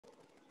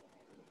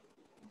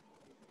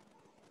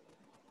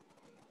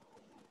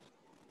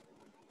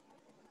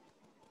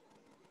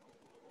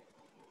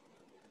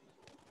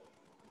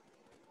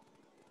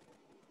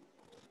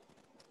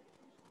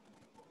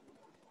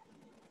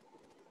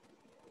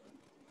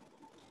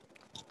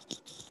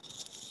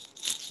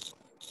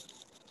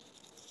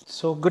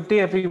So good day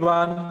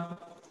everyone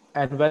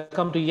and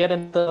welcome to yet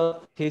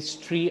another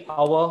History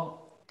Hour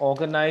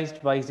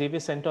organized by Xavier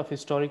Center of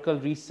Historical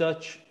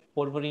Research,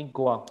 Porvorim,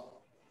 Goa.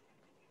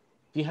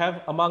 We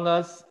have among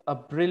us a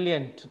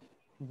brilliant,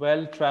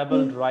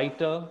 well-traveled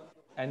writer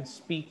and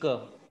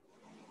speaker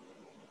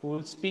who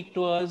will speak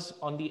to us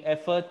on the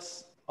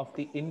efforts of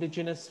the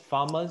indigenous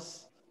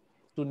farmers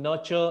to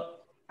nurture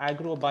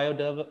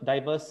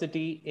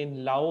agro-biodiversity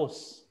in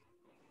Laos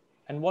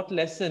and what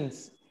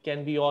lessons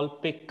can we all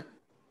pick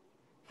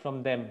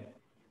from them.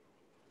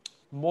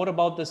 More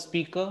about the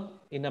speaker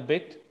in a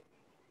bit.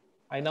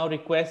 I now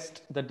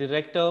request the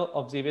Director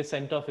of Xavier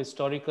Center of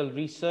Historical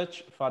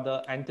Research,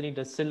 Father Anthony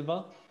Da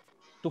Silva,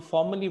 to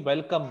formally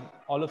welcome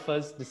all of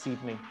us this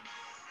evening.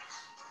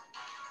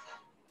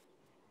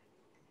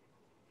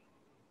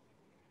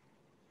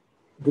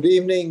 Good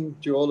evening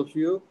to all of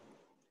you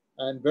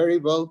and very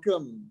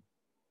welcome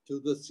to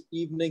this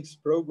evening's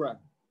program.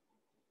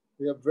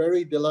 We are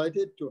very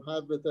delighted to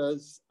have with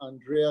us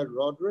Andrea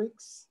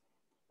Rodericks,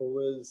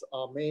 who is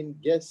our main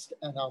guest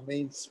and our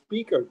main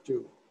speaker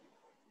too.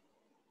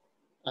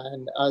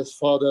 And as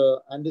Father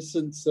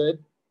Anderson said,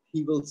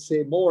 he will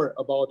say more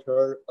about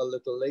her a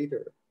little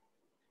later.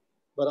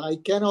 But I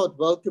cannot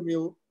welcome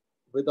you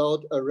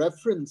without a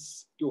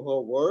reference to her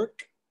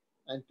work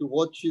and to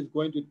what she's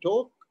going to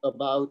talk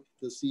about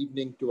this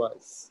evening to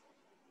us.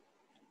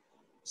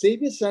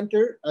 Xavier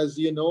Center, as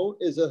you know,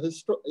 is a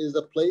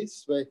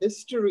place where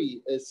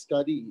history is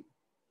studied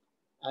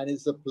and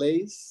is a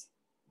place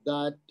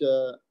that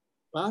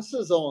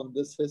passes on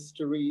this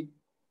history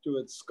to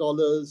its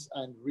scholars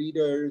and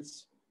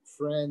readers,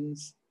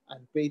 friends,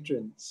 and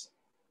patrons.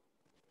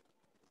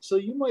 So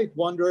you might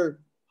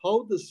wonder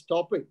how this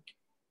topic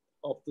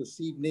of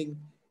this evening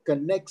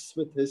connects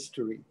with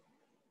history,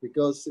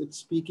 because it's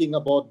speaking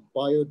about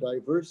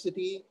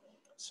biodiversity,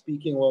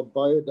 speaking about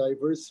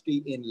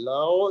biodiversity in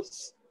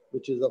Laos,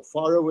 which is a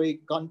faraway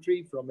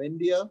country from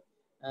India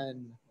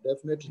and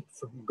definitely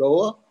from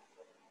Goa.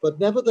 But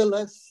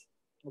nevertheless,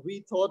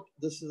 we thought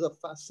this is a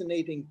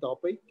fascinating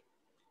topic,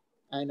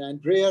 and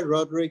Andrea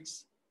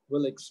Rodericks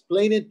will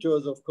explain it to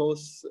us, of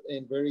course,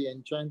 in very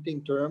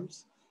enchanting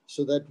terms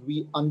so that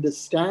we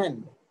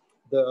understand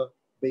the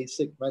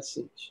basic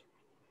message.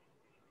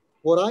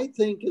 What I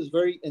think is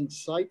very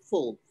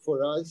insightful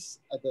for us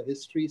at the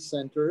History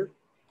Center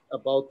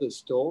about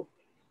this talk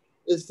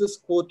is this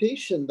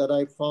quotation that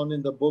I found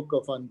in the book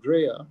of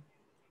Andrea.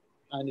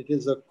 And it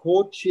is a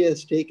quote she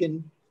has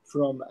taken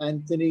from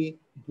Anthony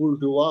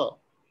Bourdain,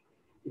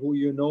 who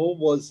you know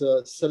was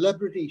a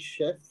celebrity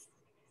chef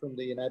from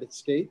the United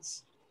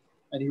States.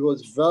 And he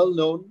was well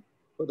known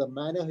for the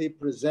manner he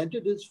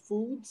presented his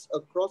foods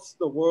across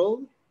the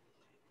world,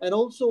 and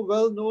also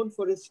well known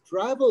for his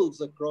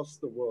travels across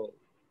the world,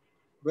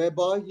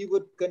 whereby he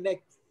would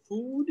connect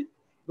food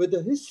with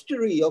the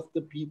history of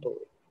the people.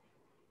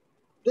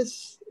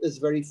 This is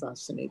very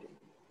fascinating.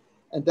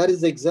 And that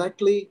is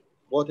exactly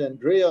what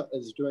Andrea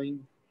is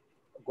going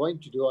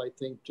to do, I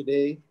think,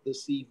 today,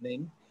 this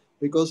evening,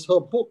 because her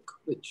book,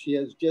 which she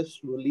has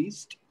just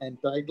released,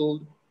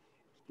 entitled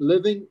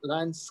Living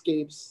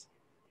Landscapes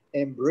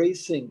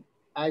Embracing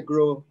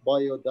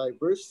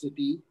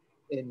Agro-Biodiversity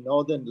in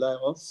Northern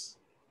Laos,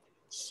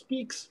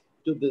 speaks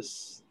to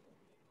this.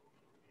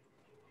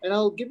 And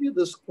I'll give you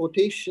this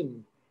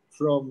quotation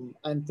from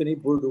Anthony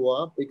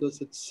Bourdain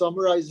because it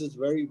summarizes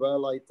very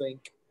well, I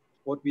think,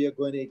 what we are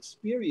going to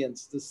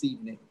experience this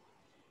evening.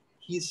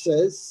 He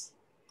says,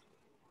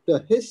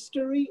 "The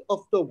history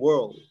of the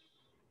world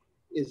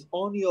is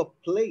on your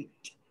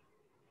plate.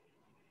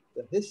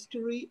 The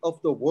history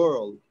of the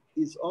world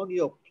is on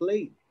your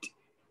plate.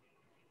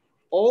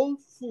 All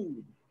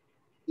food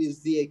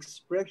is the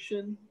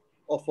expression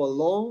of a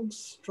long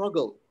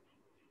struggle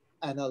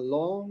and a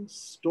long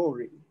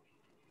story."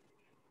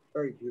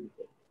 Very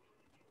beautiful.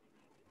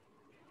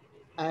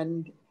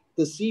 And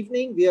this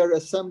evening we are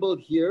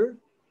assembled here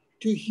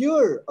to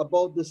hear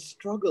about the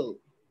struggle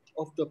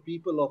of the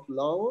people of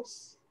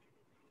Laos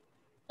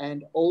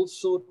and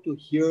also to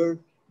hear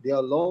their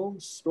long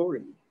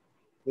story,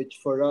 which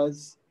for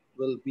us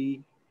will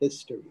be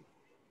history.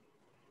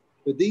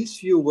 With these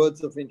few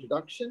words of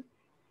introduction,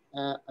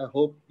 I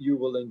hope you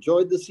will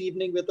enjoy this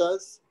evening with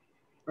us.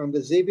 And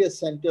the Xavier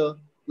Center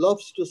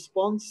loves to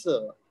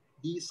sponsor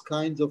these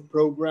kinds of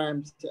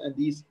programs and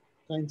these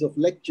kinds of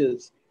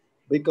lectures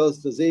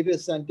because the Xavier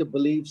Center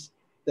believes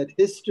that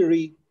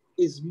history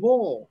is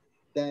more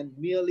than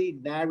merely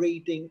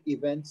narrating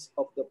events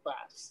of the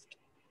past.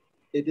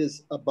 It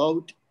is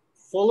about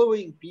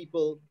following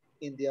people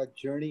in their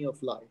journey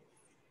of life.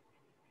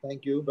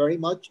 Thank you very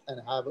much and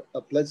have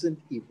a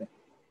pleasant evening.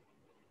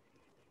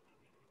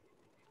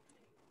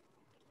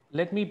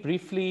 Let me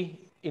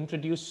briefly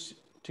introduce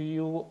to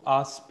you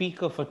our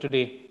speaker for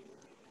today.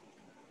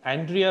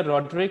 Andrea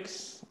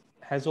Rodericks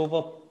has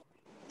over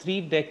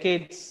 3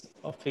 decades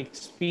of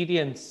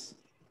experience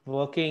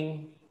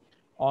working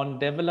on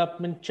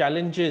development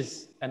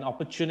challenges and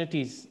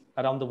opportunities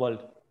around the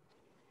world.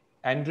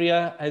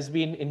 Andrea has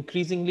been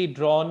increasingly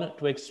drawn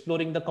to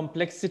exploring the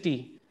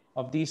complexity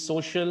of these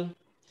social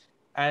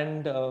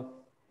and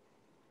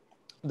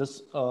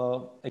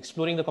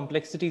exploring the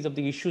complexities of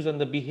the issues and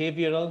the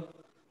behavioral,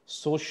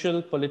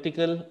 social,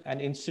 political,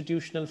 and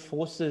institutional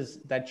forces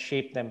that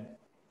shape them.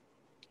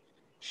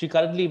 She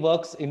currently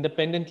works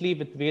independently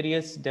with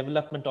various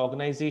development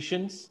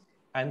organizations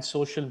and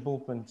social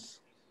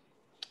movements.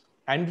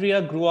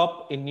 Andrea grew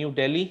up in New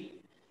Delhi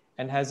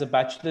and has a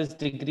bachelor's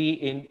degree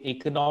in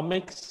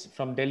economics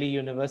from Delhi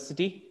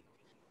University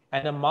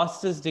and a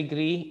master's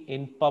degree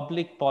in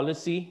public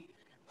policy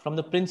from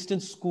the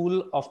Princeton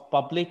School of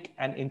Public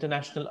and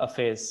International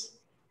Affairs.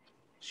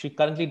 She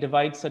currently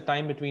divides her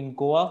time between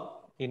Goa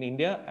in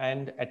India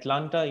and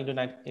Atlanta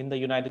in the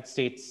United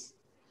States.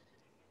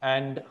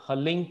 And her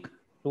link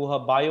to her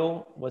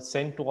bio was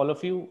sent to all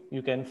of you.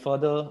 You can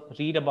further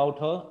read about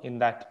her in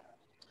that.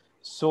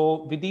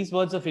 So with these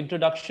words of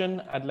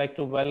introduction, I'd like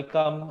to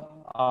welcome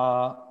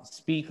our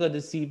speaker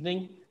this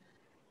evening,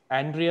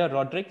 Andrea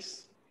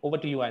Rodericks. Over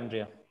to you,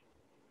 Andrea.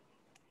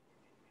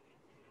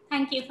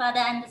 Thank you, Father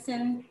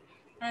Anderson.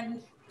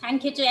 And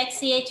thank you to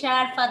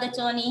XCHR, Father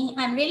Tony.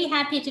 I'm really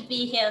happy to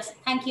be here.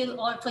 Thank you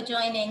all for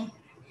joining.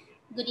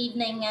 Good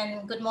evening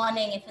and good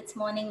morning if it's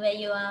morning where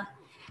you are.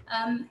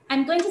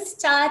 I'm going to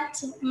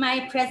start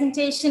my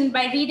presentation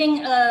by reading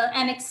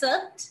an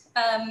excerpt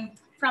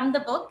from the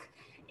book.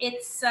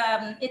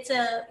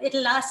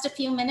 It'll last a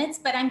few minutes,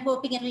 but I'm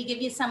hoping it will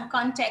give you some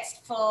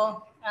context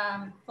for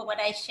what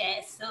I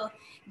share. So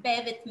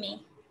bear with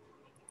me.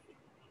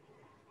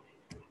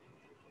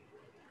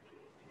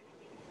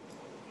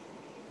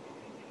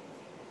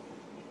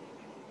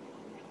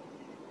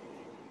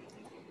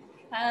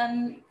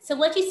 So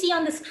what you see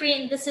on the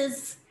screen, this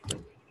is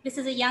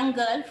a young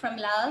girl from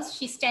Laos.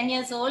 She's 10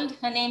 years old.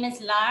 Her name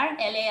is Lar,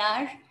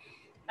 L-A-R,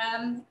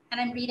 and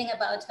I'm reading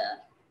about her.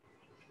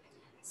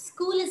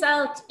 School is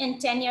out in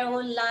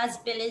 10-year-old Lar's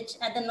village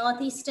at the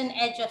northeastern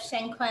edge of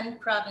Shengquan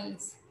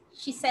province.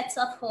 She sets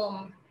off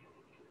home.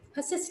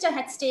 Her sister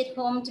had stayed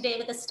home today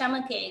with a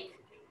stomachache.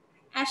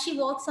 As she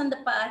walks on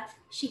the path,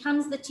 she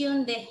hums the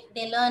tune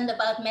they learned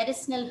about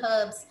medicinal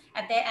herbs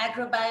at their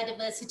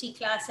Agro-Biodiversity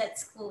class at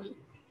school.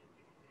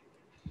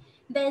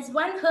 There's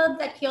one herb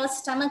that cures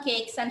stomach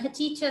aches, and her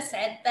teacher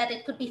said that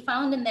it could be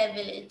found in their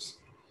village.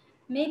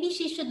 Maybe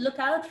she should look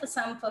out for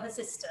some for her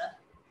sister.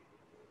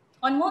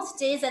 On most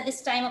days at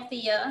this time of the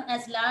year,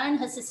 as Lara and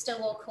her sister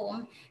walk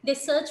home, they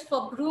search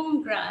for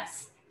broom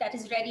grass that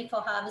is ready for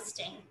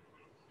harvesting.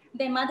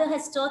 Their mother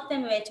has taught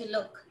them where to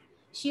look.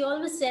 She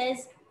always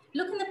says,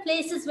 look in the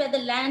places where the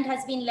land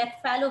has been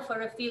left fallow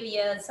for a few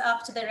years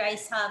after the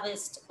rice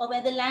harvest, or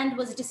where the land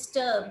was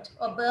disturbed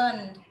or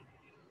burned.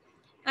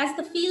 As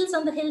the fields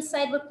on the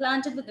hillside were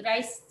planted with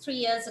rice 3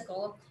 years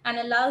ago and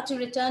allowed to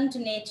return to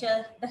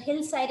nature, the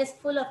hillside is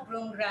full of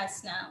broom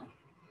grass now.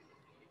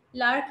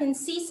 Lara can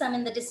see some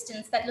in the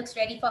distance that looks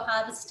ready for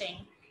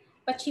harvesting,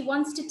 but she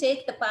wants to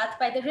take the path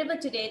by the river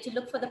today to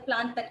look for the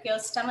plant that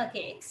cures stomach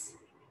aches.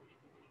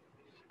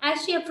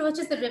 As she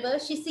approaches the river,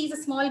 she sees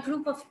a small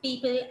group of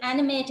people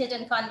animated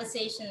in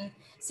conversation,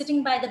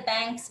 sitting by the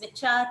banks with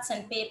charts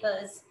and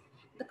papers.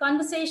 The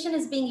conversation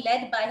is being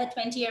led by her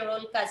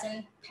 20-year-old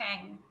cousin,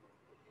 Pang.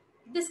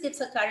 This gives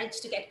her courage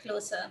to get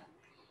closer.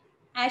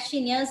 As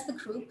she nears the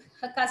group,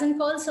 her cousin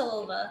calls her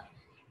over,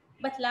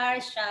 but Lara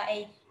is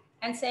shy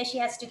and says she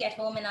has to get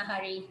home in a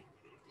hurry.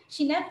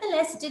 She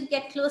nevertheless did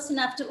get close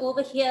enough to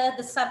overhear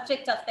the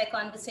subject of their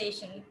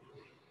conversation.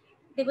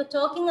 They were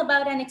talking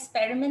about an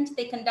experiment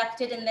they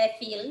conducted in their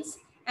fields,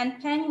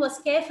 and Peng was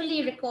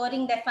carefully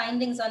recording their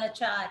findings on a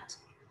chart.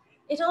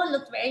 It all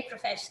looked very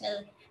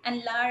professional,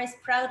 and Lara is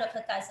proud of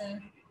her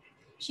cousin.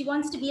 She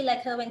wants to be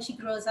like her when she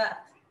grows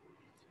up.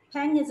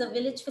 Pang is a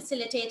village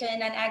facilitator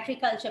in an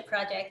agriculture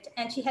project,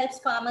 and she helps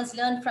farmers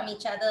learn from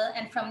each other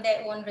and from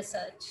their own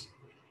research.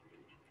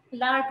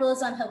 Lara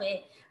goes on her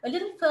way. A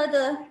little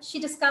further, she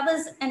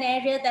discovers an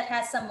area that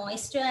has some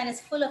moisture and is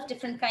full of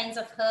different kinds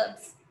of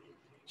herbs.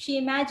 She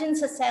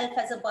imagines herself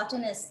as a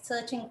botanist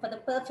searching for the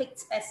perfect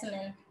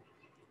specimen.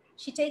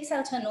 She takes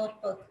out her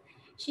notebook.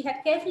 She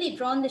had carefully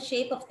drawn the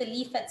shape of the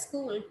leaf at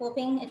school,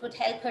 hoping it would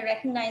help her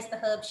recognize the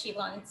herb she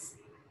wants.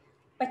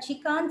 But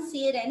she can't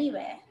see it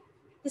anywhere.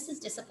 This is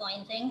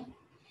disappointing.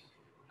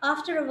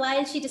 After a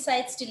while, she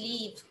decides to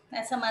leave,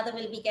 as her mother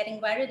will be getting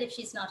worried if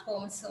she's not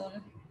home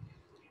soon.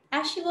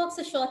 As she walks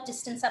a short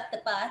distance up the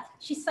path,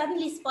 she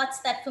suddenly spots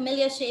that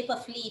familiar shape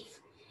of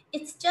leaf.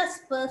 It's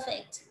just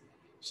perfect.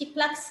 She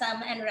plucks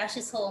some and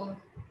rushes home.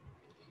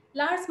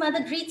 Lara's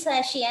mother greets her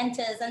as she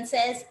enters and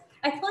says,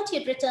 I thought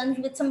you'd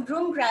return with some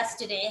broom grass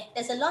today.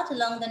 There's a lot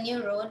along the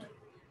new road.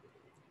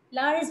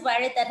 Lara is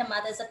worried that her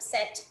mother's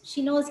upset.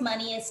 She knows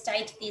money is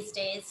tight these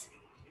days.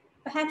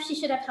 Perhaps she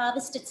should have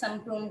harvested some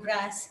broom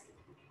grass.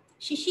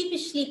 She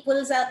sheepishly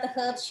pulls out the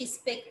herbs she's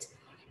picked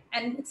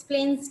and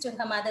explains to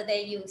her mother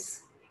their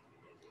use.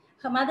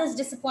 Her mother's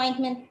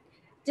disappointment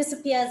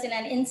disappears in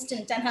an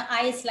instant and her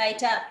eyes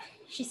light up.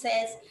 She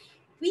says,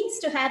 we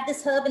used to have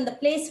this herb in the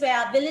place where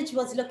our village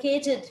was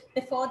located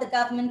before the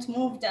government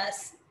moved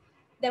us.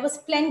 There was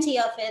plenty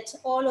of it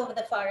all over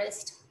the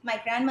forest. My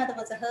grandmother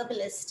was a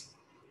herbalist.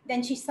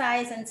 Then she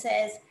sighs and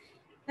says,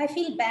 I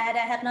feel bad I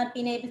have not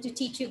been able to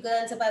teach you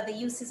girls about the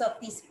uses of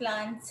these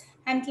plants.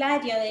 I'm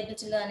glad you're able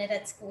to learn it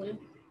at school.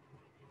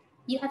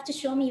 You have to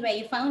show me where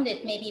you found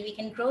it. Maybe we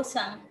can grow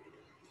some.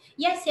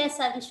 Yes, yes,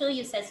 I will show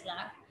you, says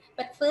Lar.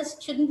 But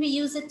first, shouldn't we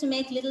use it to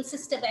make little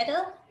sister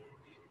better?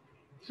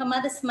 Her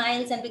mother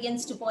smiles and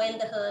begins to boil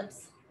the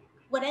herbs.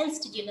 What else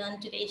did you learn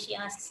today, she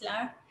asks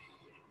Lar.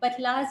 But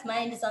Lar's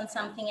mind is on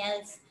something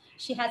else.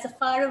 She has a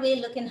faraway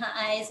look in her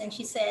eyes and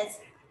she says,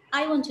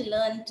 I want to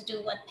learn to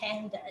do what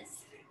Peng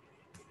does.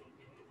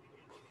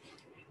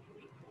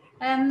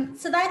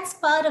 So that's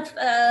part of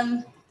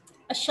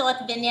a short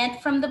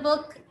vignette from the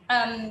book.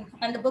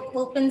 And the book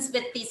opens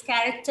with these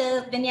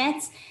character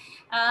vignettes.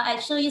 I'll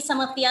show you some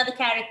of the other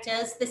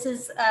characters. This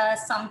is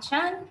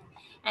Samchan,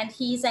 and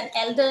he's an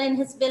elder in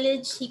his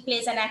village. He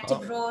plays an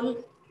active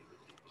role.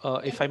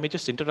 If I may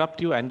just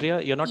interrupt you,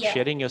 Andrea, you're not Yeah.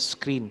 sharing your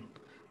screen.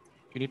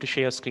 You need to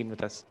share your screen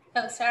with us.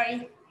 Oh,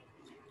 sorry.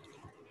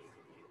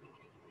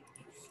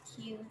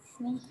 Excuse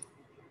me.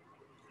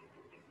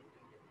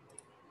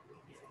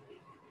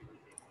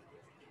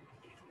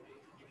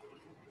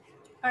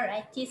 All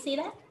right, do you see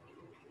that?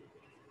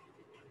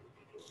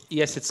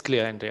 Yes, it's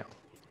clear, Andrea.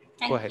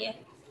 Go ahead. Thank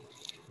you.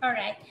 All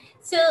right.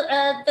 So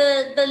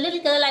the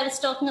little girl I was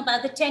talking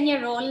about, the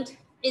 10-year-old,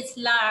 is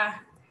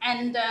Lar.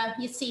 And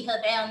you see her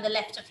there on the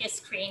left of your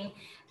screen.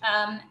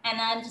 And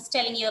I'm just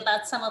telling you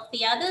about some of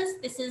the others.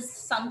 This is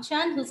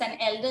Samchan, who's an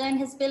elder in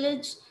his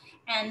village.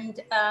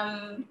 And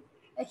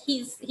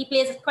he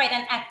plays quite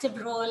an active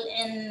role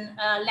in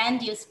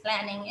land use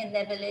planning in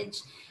their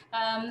village.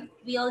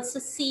 We also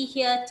see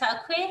here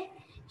Takwe.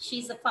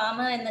 She's a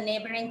farmer in the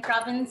neighboring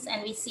province.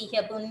 And we see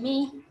here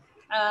Bunmi.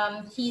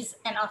 He's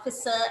an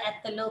officer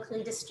at the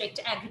local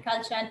district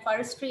agriculture and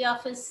forestry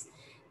office.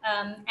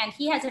 And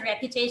he has a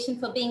reputation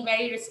for being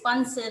very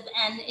responsive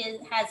and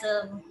has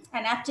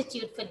an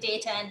aptitude for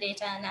data and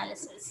data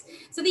analysis.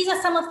 So these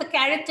are some of the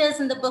characters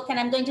in the book, and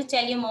I'm going to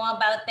tell you more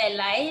about their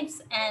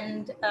lives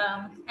and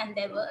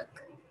their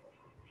work.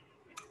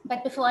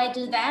 But before I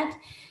do that,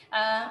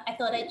 I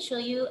thought I'd show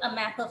you a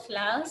map of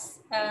Laos,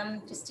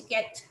 just to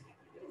get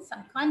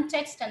some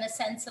context and a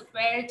sense of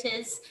where it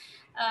is.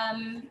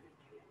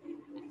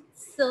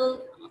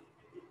 So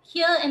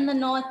here in the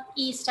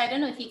northeast, I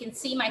don't know if you can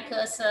see my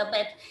cursor,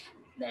 but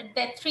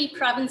there are 3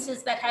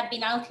 provinces that have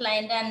been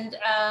outlined, and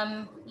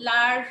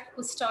Lar,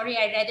 whose story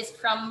I read, is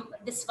from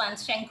this one,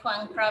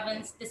 Shengkuang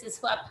province. This is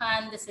Hua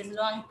Pan, this is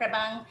Luang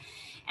Prabang.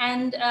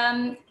 And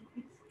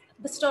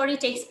the story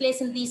takes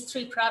place in these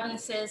 3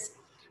 provinces.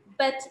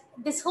 But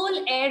this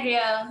whole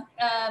area,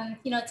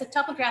 it's a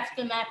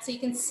topographical map, so you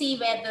can see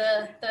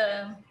where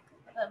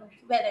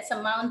where there's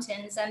some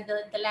mountains and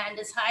the land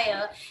is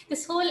higher.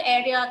 This whole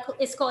area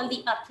is called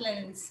the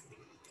uplands.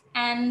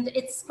 And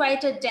it's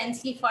quite a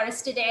densely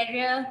forested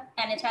area,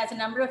 and it has a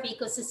number of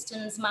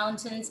ecosystems,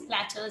 mountains,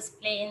 plateaus,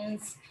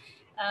 plains,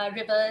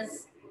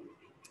 rivers.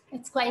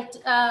 It's quite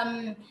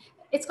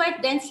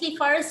densely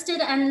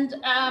forested and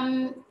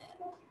kind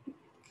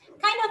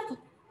of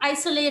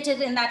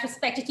isolated in that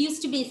respect. It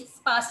used to be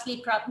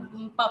sparsely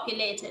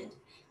populated.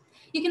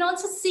 You can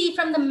also see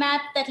from the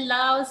map that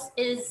Laos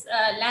is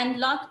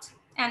landlocked,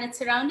 and it's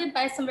surrounded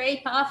by some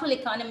very powerful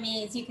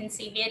economies. You can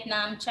see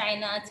Vietnam,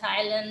 China,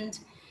 Thailand.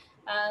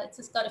 It's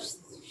just got a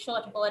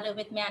short border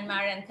with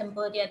Myanmar and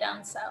Cambodia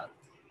down south.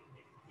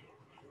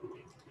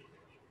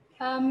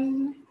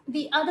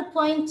 The other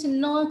point to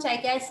note, I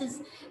guess, is,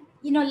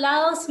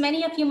 Laos,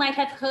 many of you might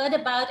have heard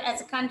about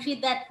as a country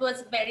that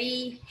was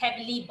very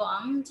heavily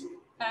bombed.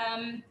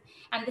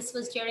 And this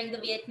was during the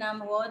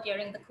Vietnam War,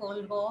 during the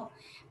Cold War.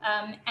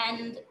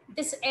 And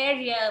this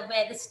area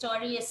where the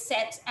story is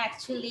set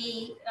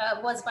actually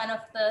was one of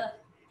the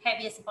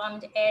heaviest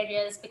bombed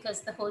areas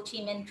because the Ho Chi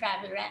Minh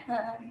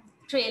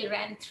trail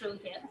ran through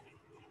here.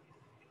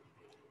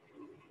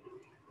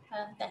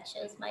 That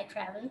shows my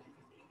travel.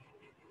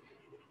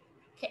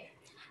 Okay,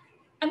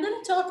 I'm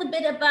going to talk a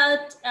bit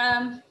about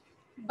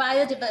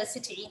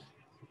biodiversity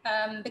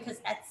because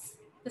that's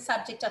the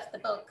subject of the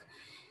book.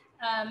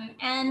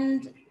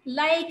 And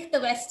like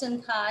the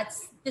Western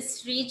Ghats,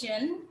 this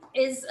region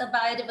is a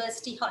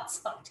biodiversity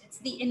hotspot. It's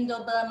the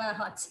Indo-Burma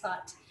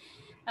hotspot.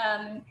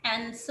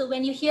 And so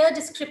when you hear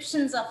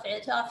descriptions of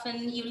it,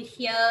 often you'll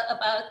hear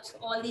about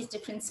all these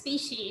different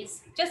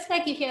species, just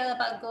like you hear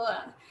about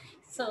Goa.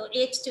 So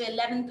 8 to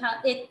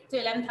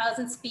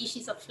 11,000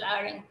 species of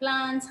flowering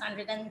plants,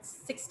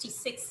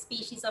 166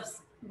 species of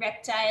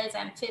reptiles,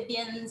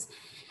 amphibians,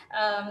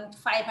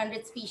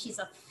 500 species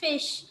of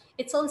fish.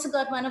 It's also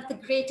got one of the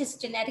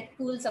greatest genetic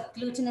pools of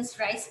glutinous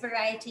rice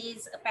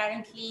varieties,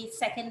 apparently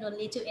second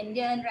only to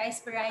India in rice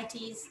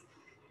varieties.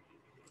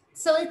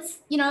 So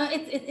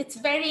it's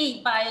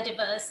very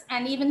biodiverse.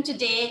 And even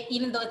today,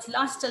 even though it's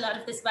lost a lot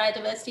of this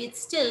biodiversity,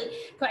 it's still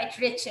quite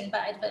rich in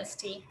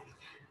biodiversity.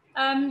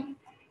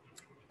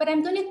 But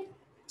I'm going to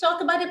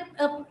talk about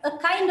a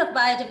kind of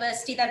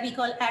biodiversity that we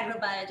call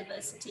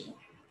agro-biodiversity.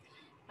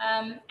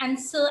 And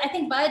so I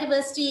think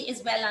biodiversity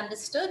is well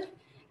understood.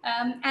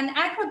 And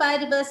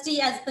agro-biodiversity,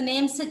 as the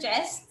name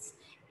suggests,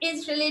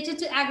 is related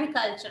to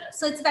agriculture.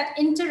 So it's that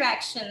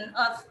interaction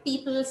of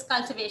people's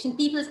cultivation,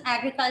 people's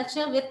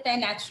agriculture with their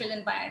natural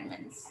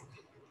environments.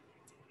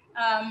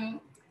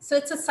 So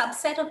it's a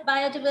subset of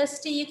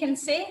biodiversity, you can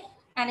say,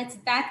 and it's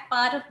that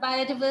part of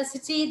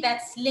biodiversity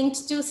that's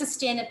linked to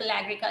sustainable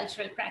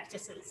agricultural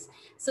practices.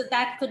 So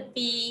that could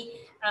be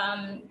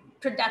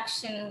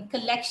production,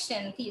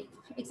 collection,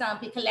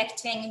 example,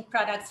 collecting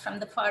products from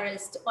the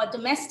forest, or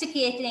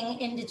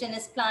domesticating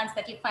indigenous plants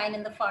that you find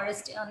in the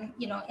forest on,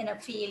 in a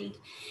field.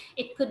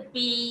 It could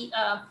be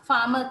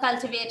farmer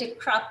cultivated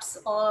crops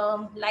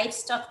or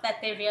livestock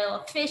that they rear,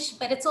 or fish,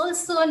 but it's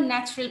also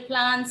natural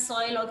plants,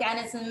 soil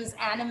organisms,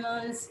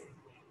 animals,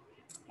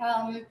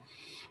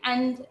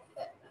 and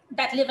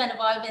that live and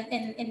evolve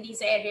in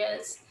these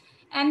areas.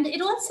 And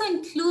it also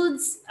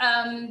includes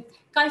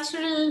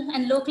cultural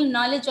and local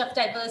knowledge of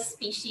diverse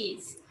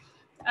species.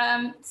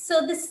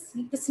 So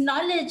this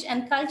knowledge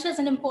and culture is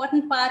an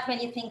important part when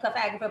you think of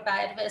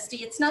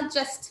agro-biodiversity. It's not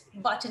just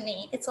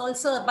botany, it's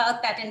also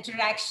about that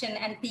interaction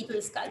and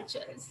people's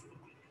cultures.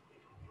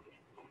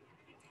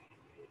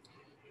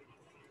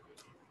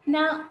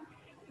 Now,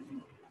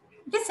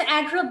 this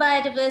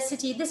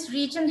agro-biodiversity, this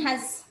region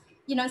has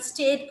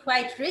stayed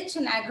quite rich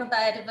in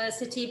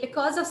agro-biodiversity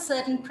because of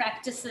certain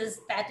practices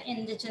that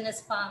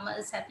indigenous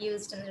farmers have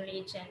used in the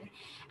region.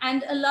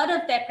 And a lot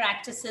of their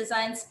practices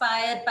are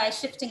inspired by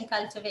shifting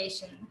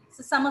cultivation.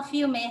 So some of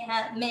you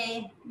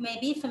may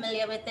be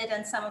familiar with it,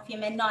 and some of you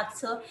may not.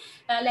 So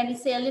let me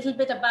say a little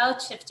bit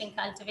about shifting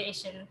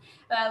cultivation.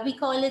 We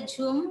call it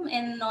jhum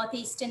in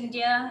Northeast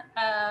India.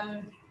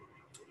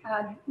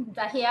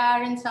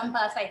 Dahiyar in some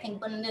parts, I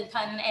think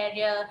Bundelkhand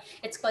area.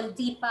 It's called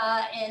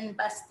Deepa in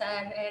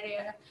Bastar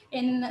area.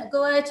 In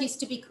Goa, it used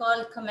to be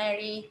called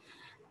Kamari,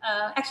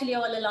 actually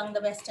all along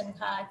the Western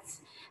Ghats.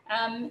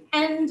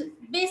 And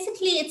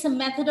basically, it's a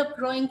method of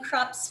growing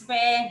crops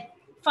where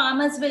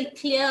farmers will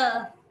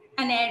clear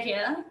an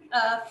area,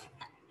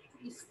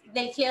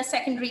 they'll clear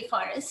secondary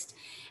forest.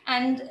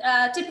 And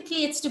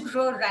typically it's to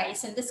grow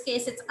rice. In this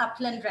case, it's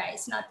upland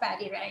rice, not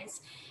paddy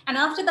rice. And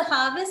after the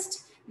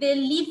harvest, they'll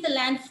leave the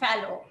land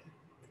fallow,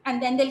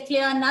 and then they'll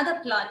clear another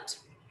plot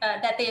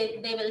that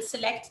they will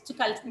select to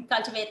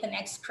cultivate the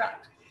next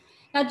crop.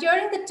 Now,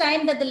 during the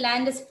time that the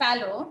land is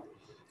fallow,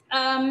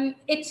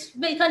 it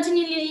will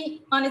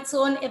continually on its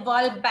own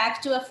evolve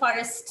back to a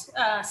forest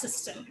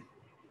system.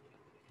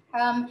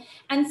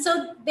 And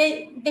so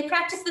they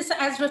practice this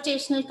as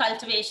rotational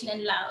cultivation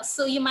in Laos.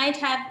 So you might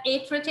have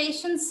 8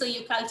 rotations. So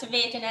you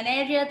cultivate in an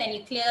area, then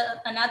you clear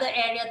another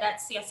area,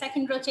 that's your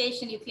second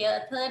rotation, you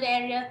clear a third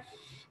area,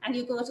 and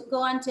you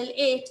go until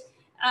 8.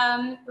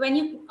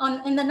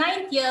 In the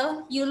 9th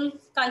year, you'll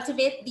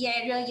cultivate the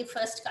area you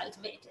first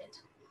cultivated.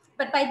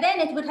 But by then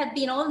it would have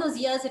been all those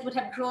years, it would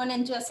have grown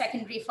into a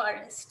secondary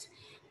forest.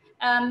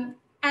 And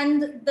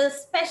the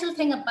special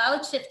thing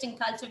about shifting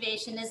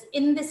cultivation is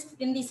in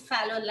these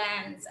fallow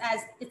lands,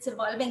 as it's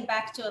evolving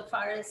back to a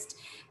forest,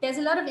 there's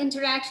a lot of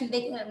interaction.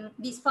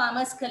 These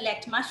farmers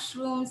collect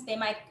mushrooms, they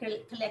might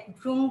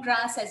collect broom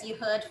grass, as you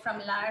heard from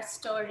Lar's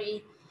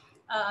story.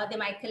 They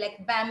might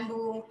collect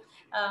bamboo,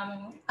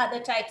 other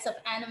types of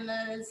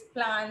animals,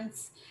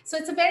 plants. So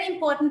it's a very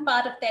important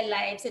part of their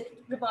lives.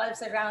 It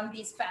revolves around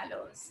these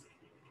fallows.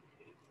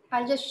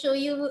 I'll just show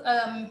you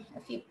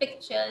a few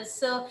pictures.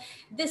 So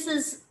this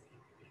is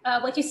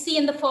what you see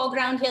in the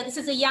foreground here. This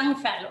is a young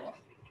fallow.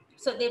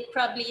 So they've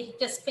probably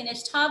just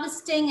finished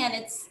harvesting and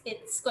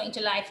it's going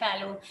to lie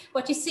fallow.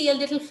 What you see a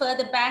little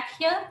further back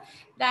here,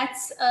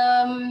 that's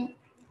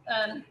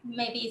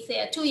maybe say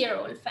a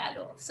 2-year-old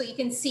fallow. So you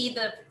can see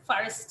the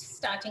forest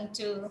starting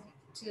to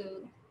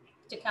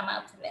come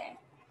out there.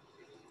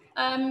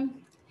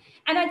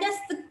 And I guess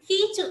the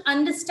key to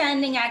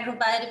understanding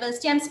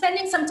agro-biodiversity, I'm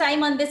spending some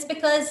time on this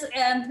because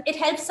it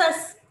helps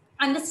us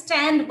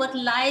understand what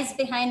lies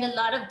behind a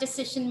lot of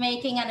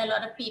decision-making and a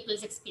lot of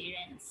people's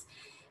experience.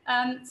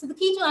 So the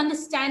key to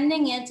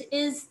understanding it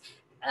is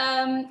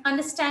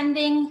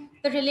understanding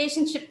the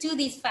relationship to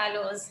these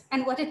fallows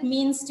and what it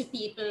means to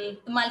people,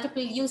 the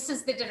multiple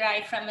uses they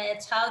derive from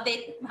it, how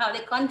they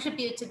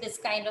contribute to this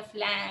kind of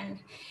land.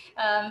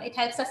 It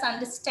helps us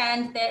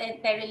understand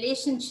their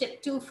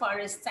relationship to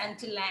forests and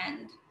to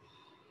land.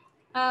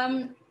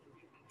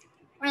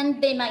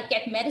 And they might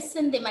get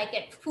medicine, they might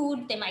get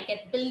food, they might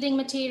get building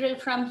material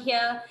from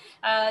here.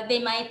 They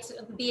might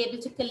be able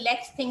to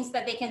collect things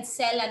that they can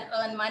sell and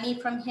earn money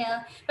from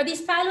here. But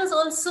these fallows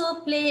also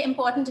play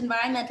important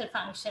environmental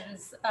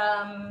functions.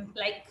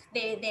 Like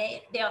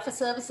they offer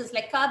services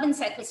like carbon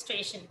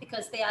sequestration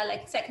because they are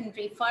like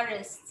secondary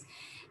forests.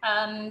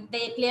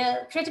 They play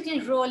a critical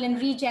role in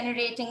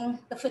regenerating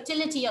the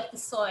fertility of the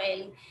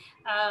soil.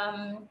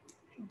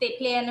 They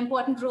play an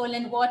important role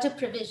in water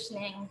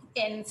provisioning,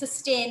 in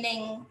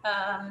sustaining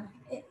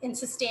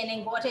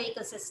water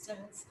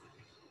ecosystems,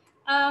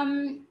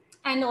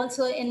 and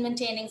also in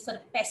maintaining sort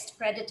of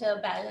pest-predator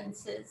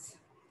balances.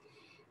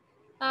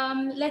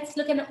 Let's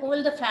look at an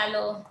older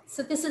fallow.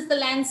 So this is the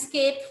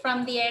landscape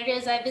from the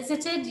areas I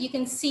visited. You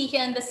can see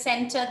here in the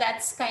center,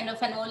 that's kind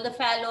of an older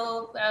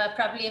fallow,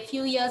 probably a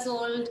few years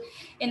old.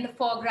 In the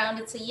foreground,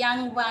 it's a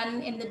young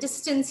one. In the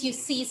distance, you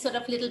see sort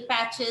of little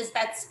patches.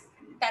 That's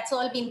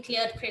all been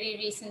cleared pretty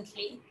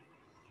recently.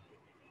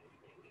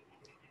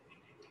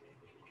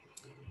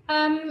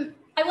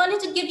 I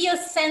wanted to give you a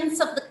sense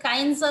of the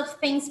kinds of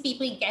things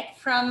people get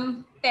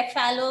from their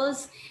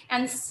fallows.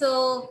 And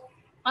so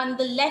on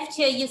the left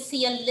here, you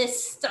see a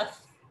list of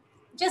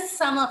just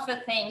some of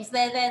the things.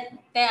 There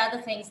are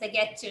other things they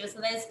get to.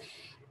 So there's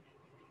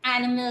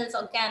animals,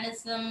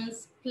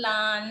 organisms,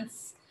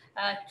 plants,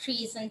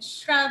 trees and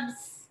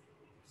shrubs,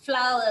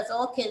 flowers,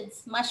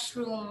 orchids,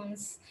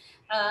 mushrooms,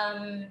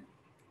 and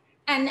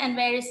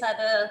various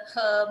other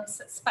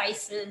herbs,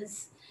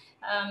 spices.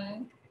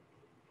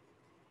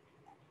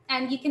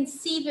 And you can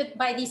see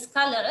by these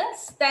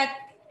colors that,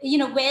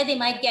 where they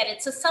might get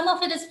it. So some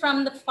of it is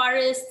from the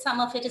forest, some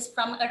of it is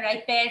from a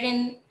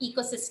riparian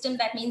ecosystem,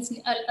 that means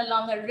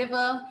along a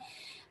river.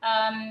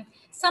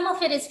 Some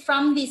of it is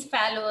from these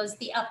fallows,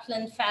 the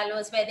upland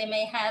fallows, where they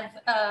may have,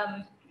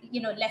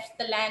 left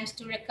the land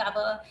to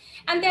recover.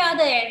 And there are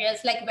other areas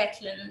like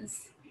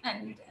wetlands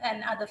and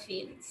other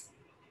fields.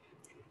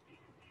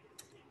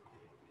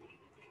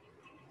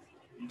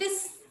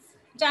 This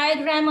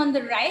diagram on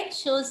the right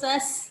shows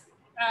us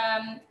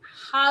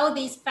how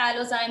these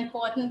fallows are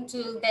important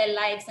to their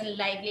lives and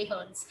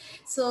livelihoods.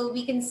 So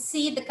we can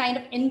see the kind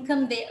of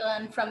income they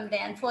earn from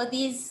them. For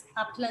these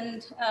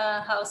upland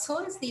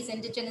households, these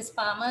indigenous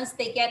farmers,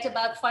 they get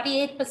about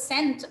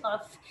 48%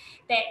 of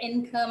their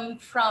income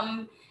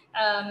from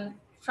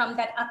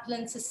that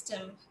upland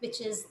system,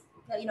 which is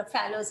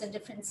fallows in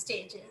different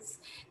stages.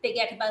 They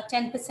get about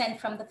 10%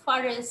 from the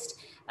forest,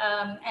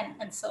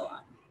 and so on.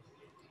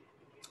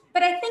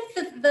 But I think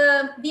that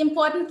the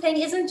important thing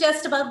isn't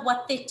just about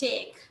what they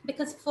take,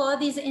 because for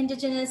these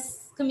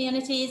indigenous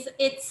communities,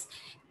 it's,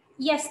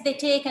 yes, they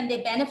take and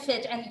they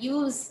benefit and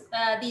use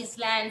these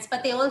lands,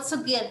 but they also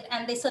give,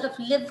 and they sort of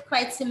live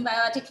quite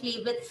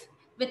symbiotically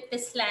with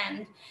this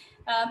land.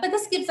 But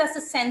this gives us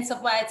a sense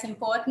of why it's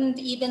important,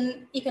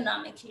 even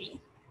economically.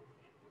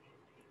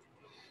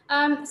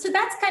 So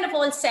that's kind of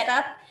all set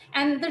up.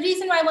 And the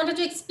reason why I wanted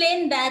to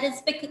explain that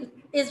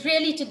is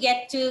really to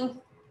get to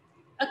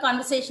a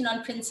conversation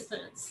on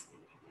principles.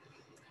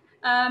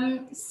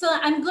 So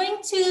I'm going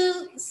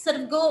to sort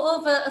of go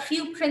over a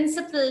few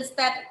principles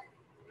that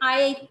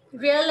I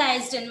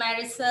realized in my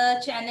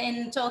research and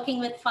in talking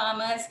with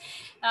farmers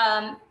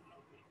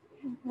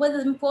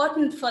was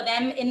important for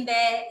them in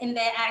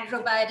their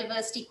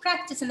agro-biodiversity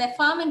practice, in their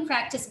farming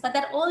practice, but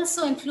that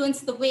also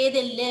influenced the way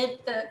they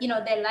lived,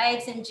 their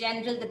lives in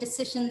general, the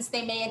decisions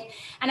they made.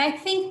 And I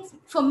think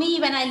for me,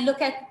 when I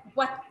look at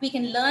what we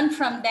can learn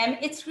from them,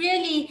 it's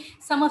really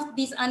some of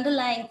these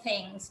underlying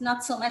things,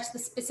 not so much the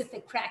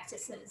specific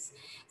practices.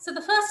 So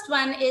the first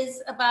one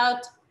is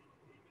about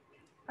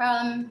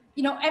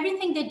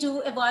everything they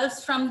do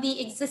evolves from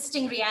the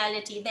existing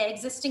reality, their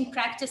existing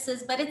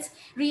practices, but it's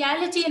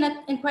reality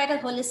in quite a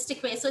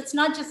holistic way. So it's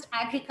not just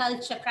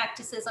agriculture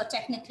practices or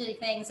technical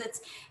things,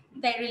 it's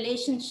their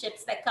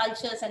relationships, their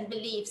cultures and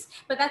beliefs.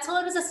 But that's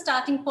always a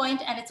starting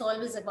point, and it's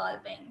always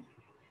evolving.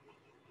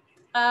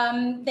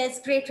 There's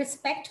great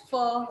respect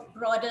for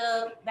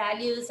broader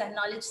values and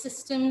knowledge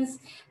systems.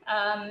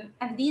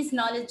 And these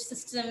knowledge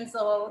systems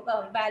or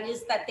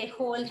values that they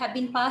hold have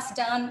been passed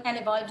down and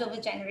evolved over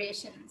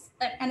generations.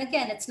 And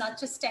again, it's not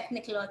just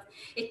technical,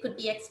 it could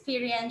be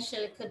experiential,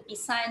 it could be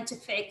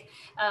scientific,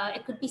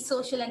 it could be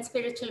social and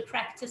spiritual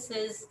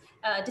practices,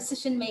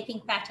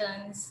 decision-making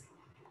patterns.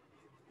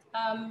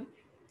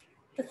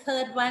 The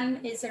third one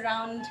is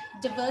around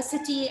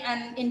diversity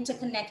and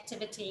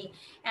interconnectivity,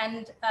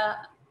 and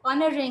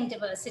honoring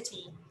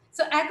diversity.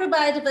 So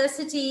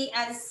agro-biodiversity,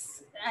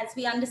 as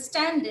we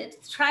understand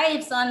it,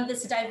 thrives on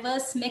this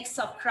diverse mix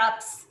of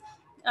crops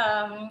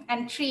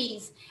and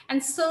trees.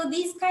 And so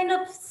these kind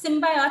of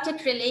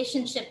symbiotic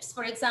relationships,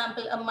 for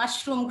example, a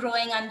mushroom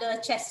growing under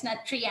a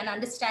chestnut tree and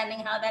understanding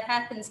how that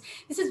happens,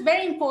 this is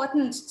very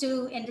important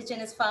to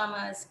indigenous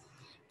farmers.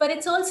 But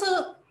it's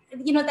also,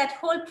 that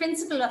whole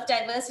principle of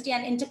diversity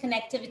and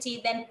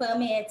interconnectivity then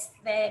permeates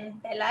their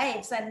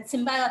lives, and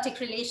symbiotic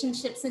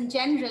relationships in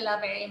general are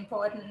very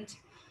important,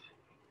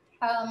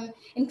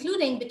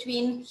 including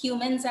between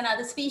humans and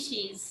other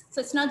species.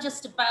 So it's not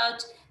just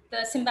about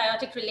the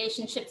symbiotic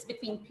relationships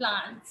between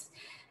plants.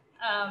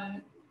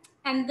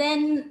 And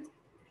then,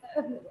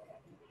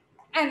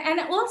 and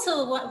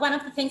also one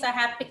of the things I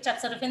have picked up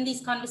sort of in these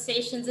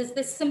conversations is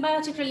this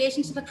symbiotic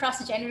relationship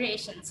across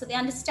generations. So they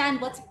understand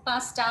what's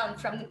passed down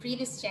from the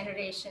previous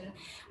generation,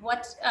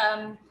 what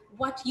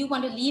you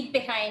want to leave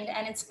behind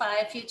and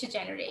inspire future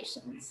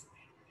generations.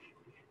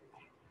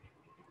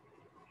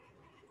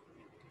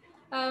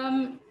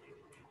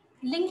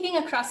 Linking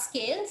across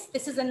scales,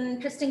 this is an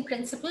interesting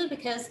principle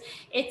because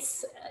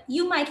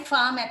you might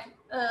farm at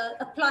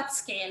a plot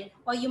scale,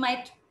 or you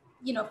might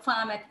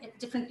farm at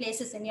different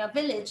places in your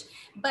village,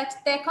 but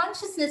their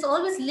consciousness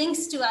always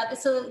links to others.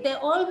 So they're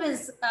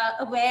always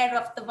aware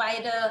of the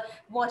wider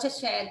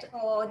watershed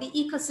or the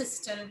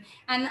ecosystem.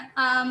 And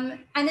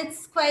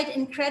it's quite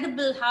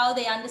incredible how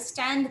they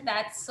understand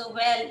that so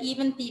well,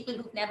 even people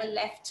who've never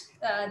left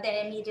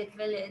their immediate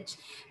village.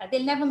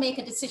 They'll never make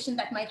a decision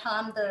that might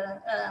harm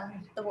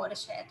the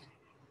watershed.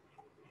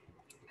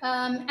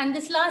 And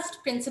this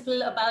last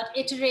principle about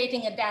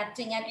iterating,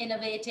 adapting, and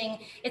innovating,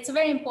 it's a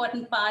very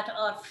important part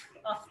of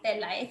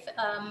their life.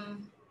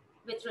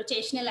 With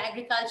rotational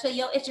agriculture,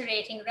 you're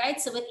iterating, right?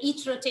 So with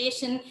each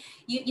rotation,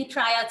 you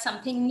try out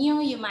something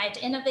new, you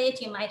might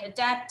innovate, you might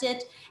adapt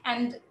it.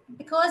 And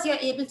because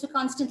you're able to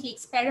constantly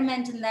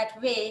experiment in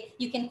that way,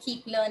 you can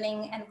keep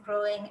learning and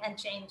growing and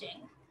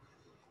changing.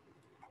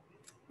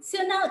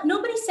 So now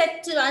nobody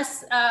said to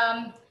us,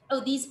 oh,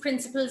 these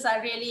principles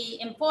are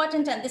really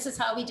important and this is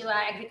how we do our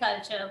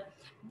agriculture.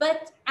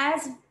 But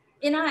as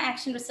in our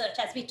action research,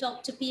 as we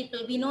talk to people,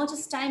 we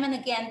noticed time and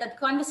again that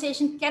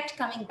conversation kept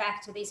coming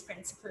back to these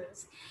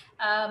principles.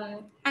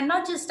 And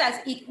not just as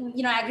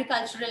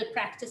agricultural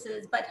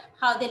practices, but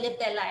how they live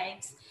their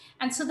lives.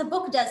 And so the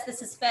book does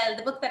this as well.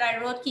 The book that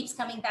I wrote keeps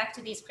coming back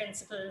to these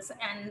principles.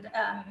 And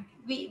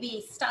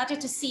we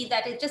started to see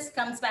that it just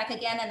comes back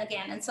again and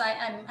again. And so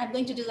I'm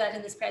going to do that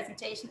in this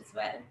presentation as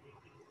well.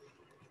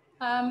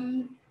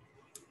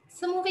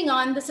 So moving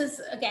on, this is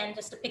again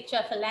just a picture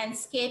of a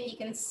landscape. You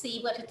can see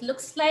what it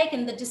looks like.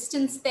 In the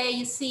distance there,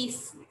 you see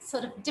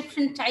sort of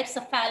different types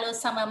of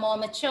fallows. Some are more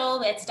mature,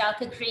 where it's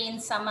darker green.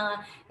 Some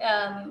are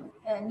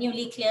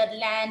newly cleared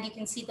land. You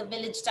can see the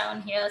village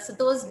down here. So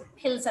those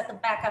hills at the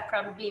back are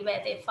probably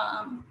where they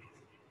farm.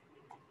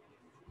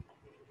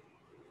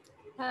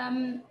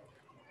 I'm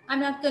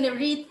not going to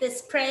read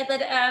this prayer,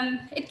 but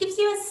it gives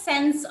you a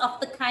sense of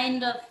the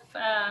kind of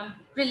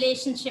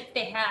relationship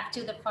they have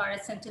to the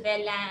forest and to their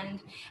land.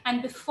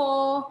 And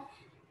before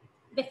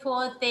they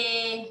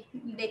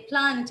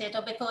plant it,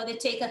 or before they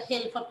take a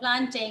hill for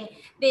planting,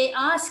 they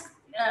ask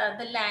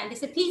the land, they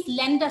say, please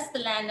lend us the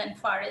land and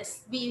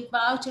forest. We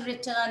vow to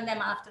return them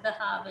after the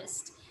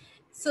harvest.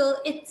 So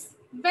it's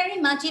very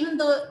much, even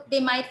though they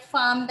might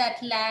farm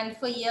that land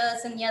for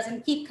years and years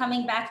and keep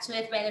coming back to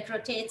it when it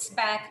rotates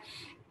back,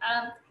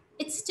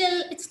 it's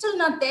still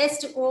not theirs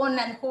to own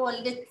and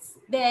hold.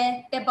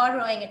 They're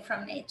borrowing it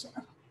from nature.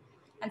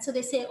 And so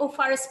they say, oh,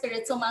 forest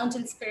spirits, oh,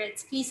 mountain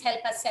spirits, please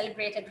help us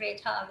celebrate a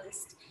great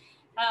harvest.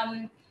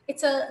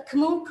 It's a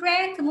Khmu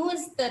prayer. Khmu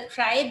is the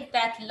tribe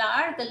that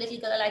Lar, the little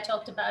girl I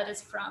talked about,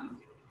 is from.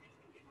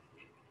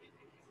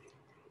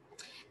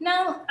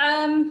 Now,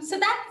 so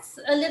that's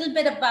a little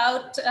bit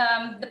about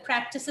the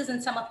practices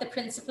and some of the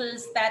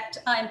principles that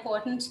are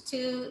important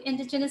to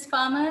Indigenous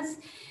farmers.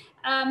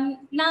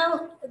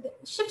 Now,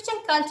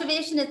 shifting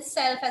cultivation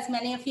itself, as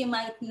many of you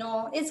might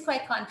know, is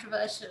quite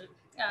controversial.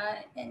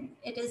 And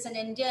it is in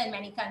India, in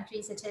many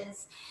countries it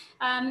is.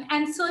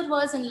 And so it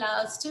was in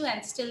Laos too,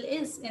 and still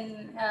is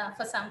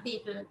for some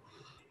people.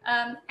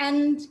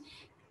 And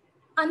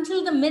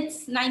until the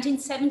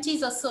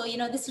mid-1970s or so,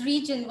 this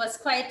region was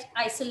quite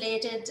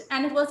isolated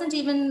and it wasn't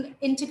even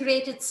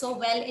integrated so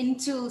well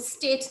into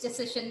state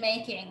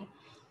decision-making.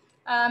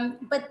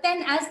 But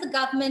then as the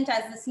government,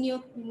 as this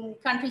new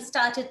country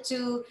started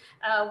to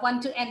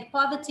want to end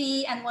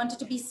poverty and wanted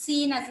to be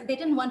seen as, they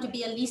didn't want to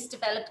be a least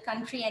developed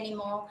country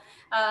anymore.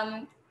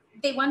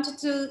 They wanted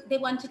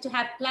to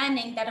have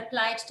planning that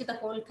applied to the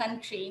whole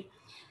country.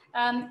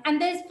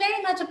 And there's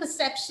very much a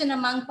perception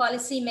among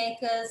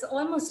policymakers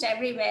almost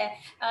everywhere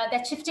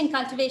that shifting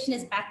cultivation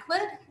is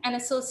backward and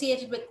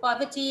associated with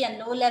poverty and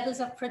low levels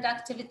of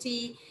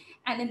productivity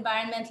and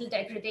environmental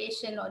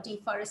degradation or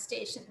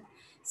deforestation.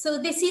 So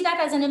they see that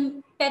as an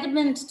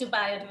impediment to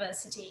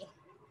biodiversity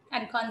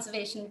and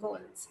conservation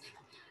goals.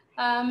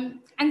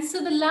 And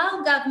so the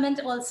Lao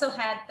government also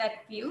had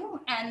that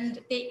view, and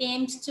they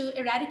aimed to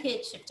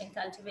eradicate shifting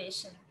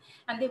cultivation.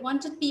 And they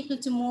wanted people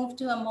to move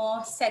to a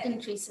more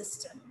sedentary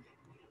system.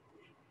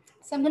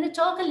 So I'm going to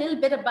talk a little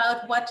bit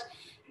about what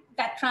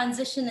that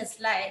transition is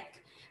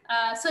like.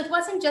 So it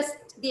wasn't just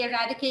the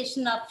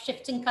eradication of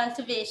shifting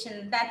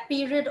cultivation. That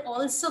period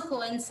also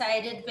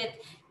coincided with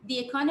the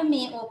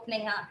economy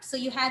opening up. So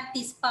you had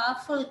these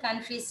powerful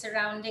countries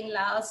surrounding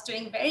Laos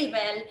doing very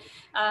well,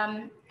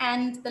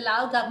 and the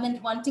Lao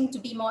government wanting to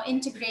be more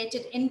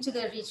integrated into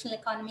the regional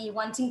economy,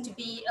 wanting to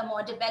be a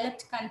more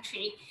developed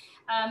country.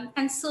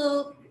 And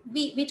so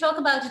we talk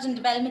about it in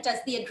development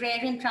as the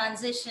agrarian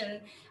transition,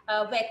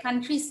 where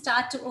countries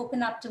start to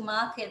open up to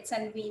markets,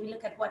 and we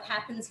look at what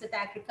happens with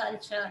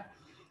agriculture.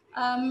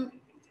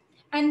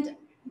 And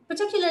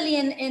particularly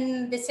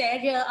in this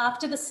area,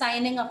 after the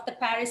signing of the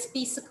Paris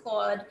Peace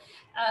Accord,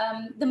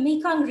 the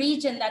Mekong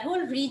region, that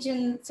whole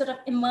region sort of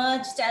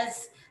emerged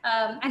as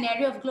an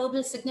area of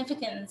global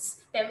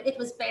significance. It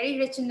was very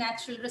rich in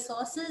natural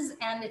resources,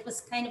 and it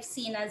was kind of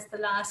seen as the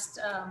last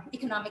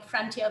economic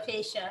frontier of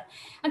Asia.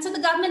 And so the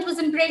government was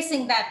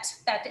embracing that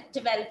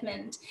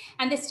development,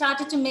 and they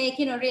started to make,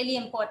 really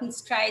important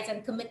strides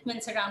and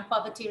commitments around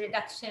poverty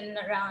reduction,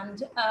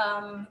 around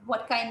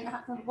what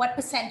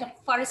percent of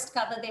forest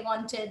cover they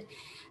wanted.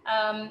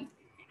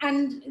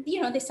 And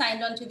they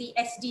signed on to the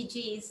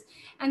SDGs.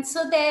 And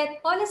so their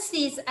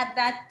policies at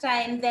that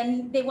time,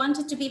 then they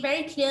wanted to be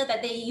very clear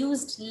that they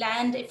used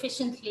land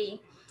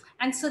efficiently.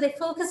 And so their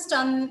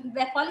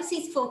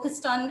policies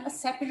focused on a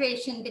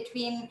separation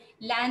between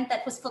land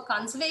that was for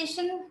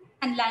conservation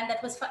and land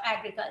that was for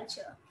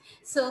agriculture.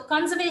 So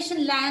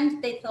conservation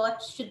land, they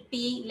thought, should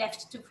be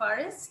left to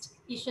forest.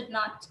 You should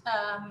not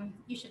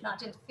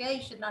interfere,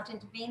 you should not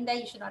intervene there,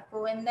 you should not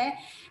go in there.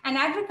 And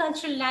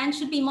agricultural land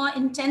should be more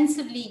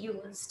intensively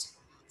used,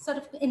 sort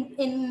of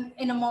in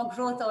a more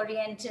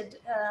growth-oriented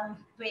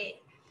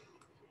way.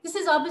 This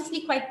is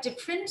obviously quite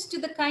different to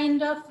the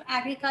kind of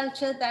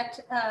agriculture that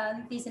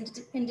these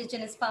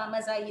indigenous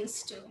farmers are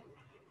used to.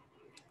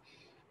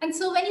 And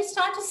so when you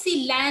start to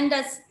see land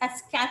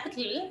as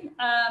capital,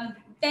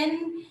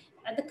 then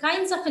the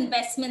kinds of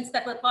investments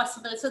that were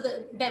possible, so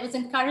there was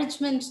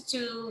encouragement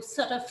to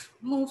sort of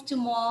move to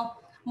more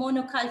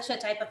monoculture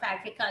type of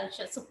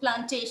agriculture. So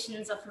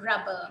plantations of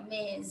rubber,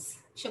 maize,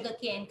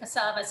 sugarcane,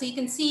 cassava. So you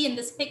can see in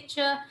this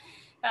picture,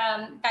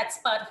 that's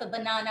part of a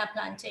banana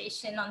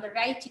plantation. On the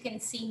right, you can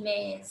see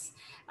maize.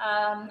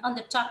 On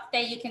the top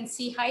there, you can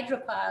see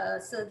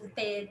hydropower. So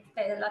there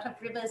are a lot of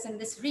rivers in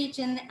this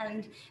region,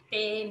 and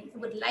they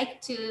would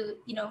like to,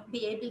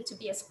 be able to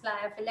be a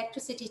supplier of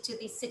electricity to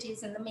these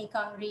cities in the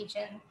Mekong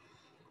region.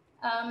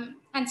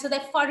 And so there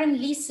are foreign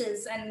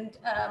leases and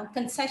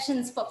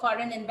concessions for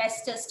foreign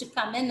investors to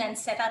come in and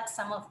set up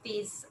some of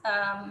these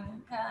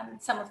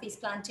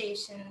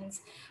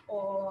plantations,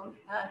 or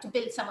to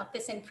build some of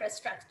this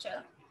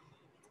infrastructure.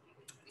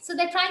 So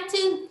they're trying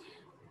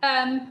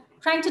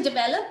to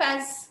develop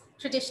as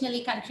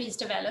traditionally countries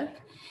develop.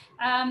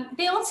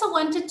 They also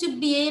wanted to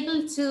be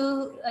able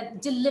to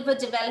deliver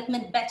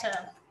development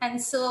better.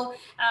 And so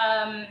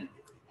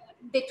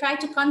they tried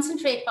to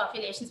concentrate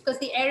populations because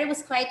the area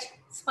was quite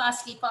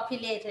sparsely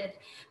populated.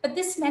 But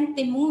this meant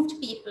they moved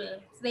people.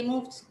 They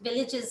moved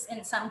villages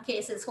in some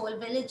cases, whole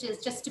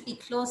villages, just to be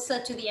closer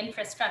to the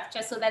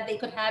infrastructure so that they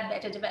could have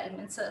better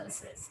development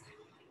services.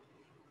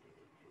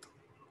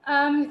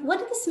 What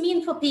did this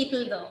mean for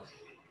people though?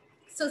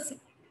 So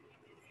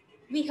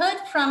we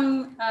heard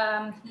from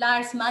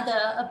Lars'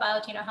 mother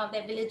about how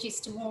their village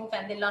used to move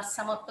and they lost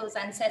some of those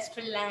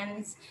ancestral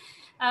lands.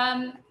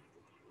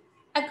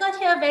 I've got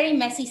here a very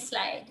messy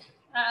slide,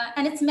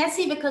 and it's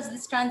messy because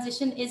this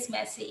transition is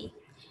messy.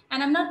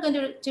 And I'm not going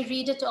to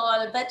read it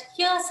all, but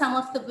here are some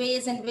of the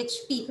ways in which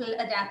people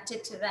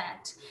adapted to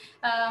that.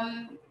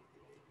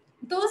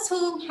 Those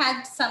who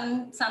had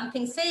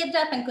something saved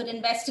up and could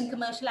invest in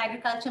commercial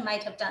agriculture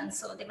might have done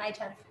so. They might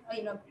have,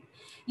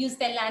 used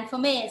their land for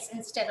maize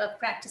instead of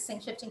practicing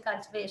shifting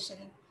cultivation.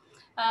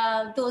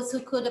 Those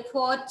who could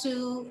afford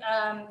to,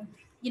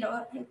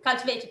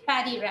 cultivated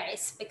paddy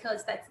rice,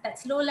 because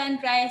that's lowland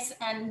rice,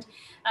 and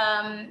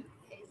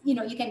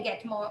you can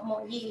get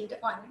more yield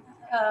on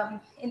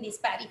in these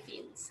paddy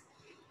fields.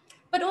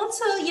 But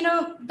also,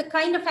 the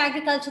kind of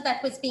agriculture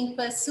that was being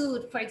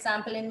pursued, for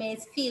example, in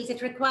maize fields,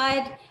 it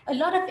required a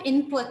lot of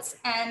inputs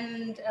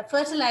and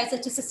fertilizer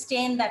to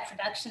sustain that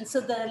production.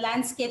 So the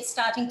landscape's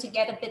starting to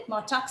get a bit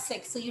more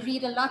toxic. So you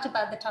read a lot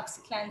about the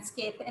toxic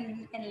landscape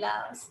in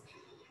Laos.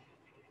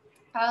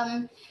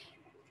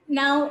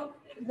 Now,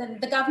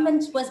 the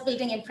government was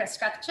building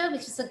infrastructure,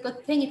 which is a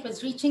good thing. It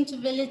was reaching to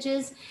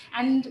villages,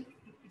 and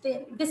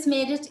this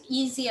made it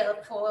easier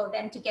for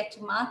them to get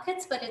to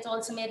markets, but it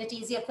also made it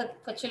easier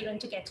for children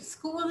to get to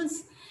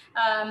schools.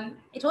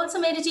 It also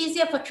made it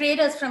easier for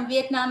traders from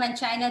Vietnam and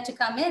China to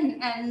come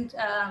in and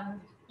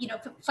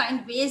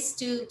find ways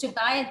to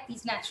buy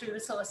these natural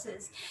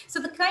resources. So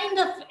the kind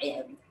of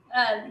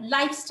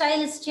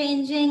lifestyle is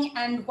changing,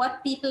 and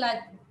what people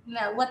are,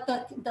 what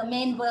the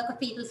main work of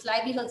people's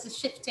livelihoods is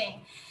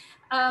shifting.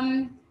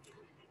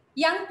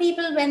 Young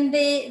people, when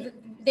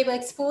they were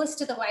exposed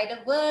to the wider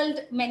world,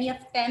 many of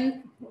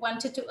them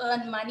wanted to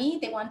earn money.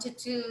 They wanted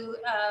to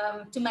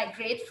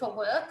migrate for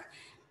work.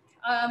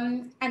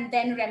 And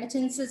then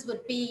remittances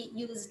would be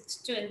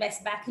used to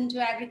invest back into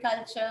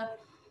agriculture.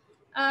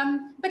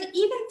 But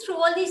even through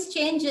all these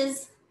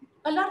changes,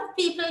 a lot of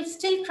people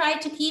still try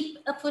to keep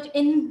a foot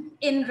in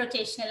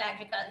rotational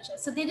agriculture.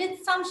 So they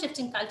did some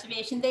shifting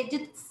cultivation. They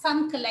did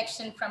some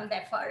collection from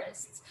their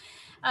forests.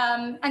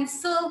 And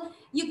so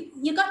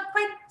you got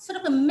quite sort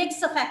of a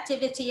mix of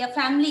activity. A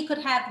family could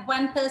have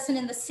one person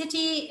in the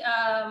city,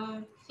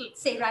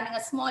 say running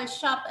a small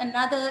shop,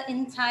 another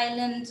in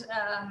Thailand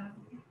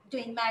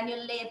doing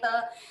manual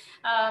labor.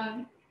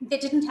 They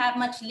didn't have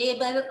much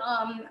labor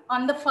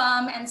on the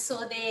farm, and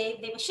so they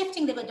were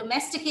shifting. They were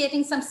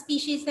domesticating some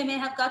species they may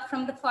have got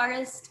from the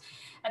forest.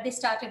 They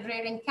started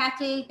rearing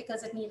cattle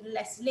because it needed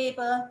less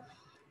labor.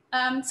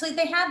 So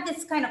they have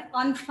this kind of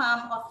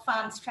on-farm,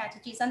 off-farm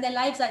strategies, and their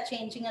lives are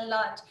changing a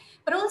lot.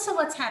 But also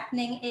what's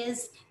happening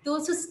is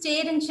those who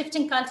stayed in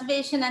shifting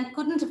cultivation and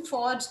couldn't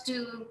afford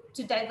to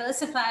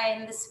diversify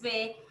in this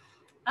way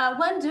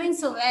weren't doing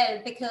so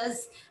well,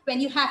 because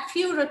when you have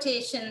few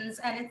rotations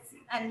and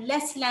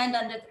less land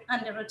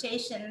under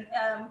rotation,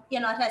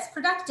 you're not as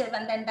productive,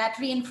 and then that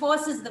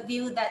reinforces the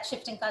view that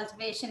shifting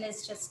cultivation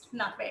is just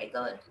not very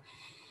good.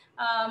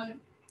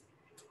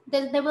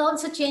 There were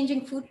also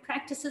changing food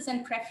practices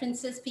and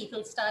preferences,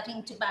 people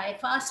starting to buy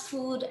fast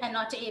food and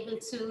not able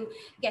to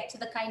get to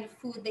the kind of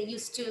food they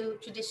used to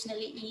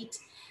traditionally eat.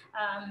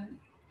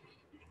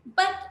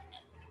 But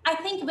I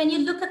think when you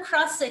look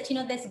across it,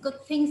 there's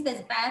good things,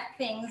 there's bad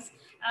things.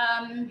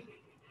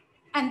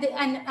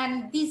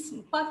 And these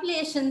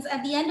populations,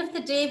 at the end of the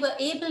day, were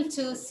able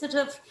to sort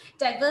of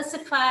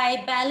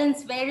diversify,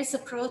 balance various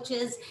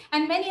approaches,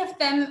 and many of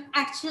them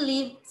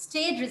actually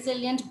stayed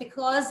resilient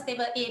because they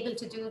were able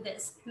to do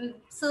this.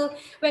 So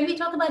when we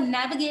talk about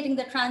navigating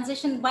the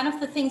transition, one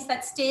of the things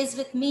that stays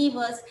with me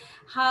was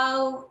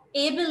how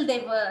able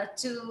they were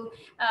to,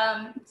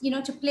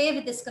 to play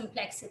with this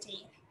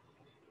complexity.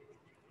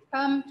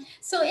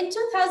 So in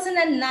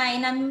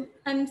 2009,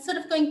 I'm sort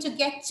of going to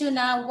get to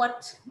now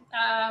what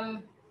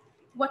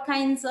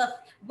kinds of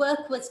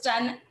work was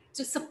done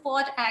to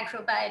support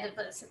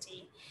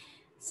agro-biodiversity.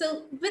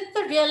 So with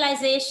the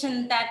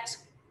realization that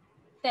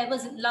there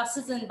was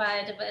losses in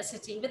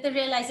biodiversity, with the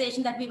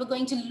realization that we were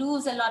going to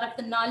lose a lot of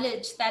the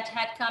knowledge that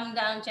had come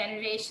down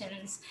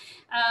generations,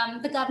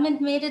 the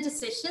government made a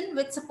decision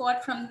with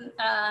support from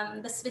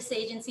the Swiss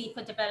Agency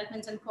for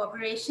Development and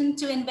Cooperation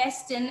to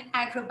invest in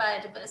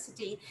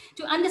agro-biodiversity,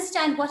 to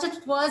understand what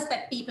it was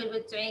that people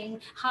were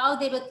doing, how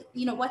they were,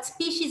 what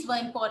species were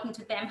important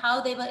to them, how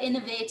they were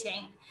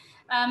innovating.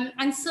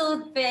 And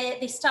so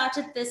they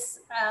started this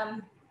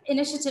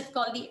initiative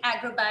called the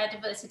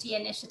Agro-Biodiversity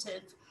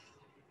Initiative.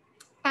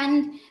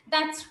 And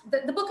that's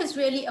the book is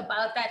really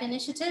about that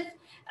initiative.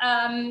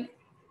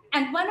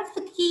 And one of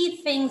the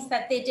key things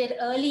that they did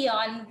early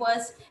on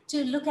was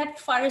to look at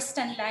forest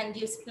and land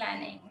use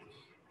planning.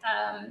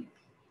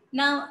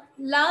 Now,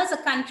 Laos, a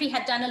country,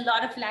 had done a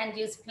lot of land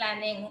use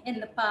planning in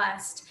the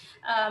past,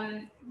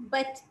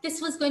 but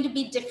this was going to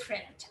be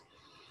different.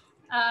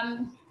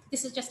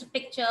 This is just a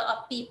picture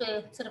of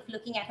people sort of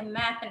looking at a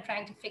map and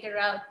trying to figure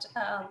out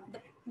the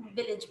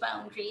village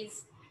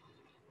boundaries.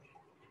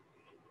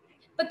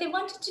 But they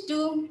wanted to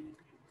do,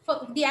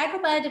 the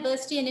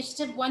Agro-Biodiversity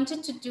Initiative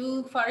wanted to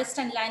do forest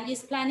and land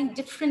use planning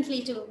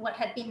differently to what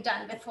had been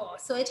done before.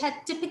 So it had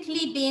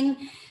typically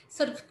been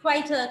sort of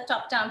quite a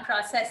top-down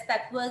process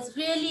that was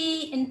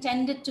really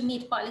intended to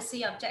meet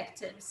policy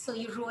objectives. So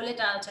you roll it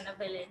out in a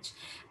village.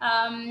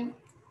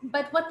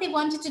 But what they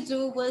wanted to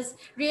do was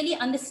really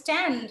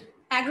understand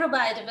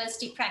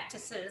agro-biodiversity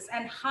practices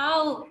and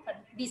how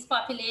these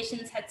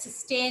populations had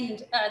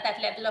sustained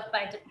that level of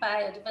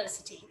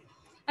biodiversity.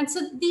 And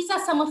so these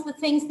are some of the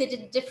things they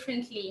did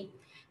differently.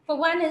 For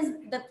one is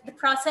the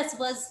process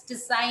was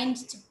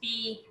designed to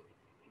be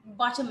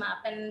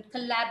bottom-up and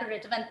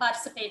collaborative and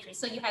participatory.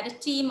 So you had a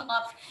team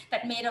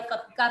that made up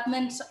of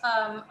government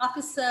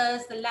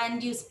officers, the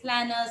land use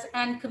planners,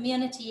 and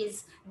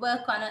communities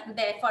work on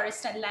their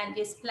forest and land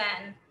use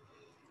plan.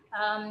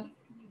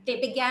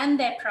 They began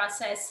their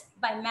process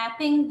by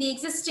mapping the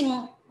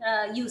existing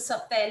use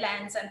of their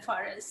lands and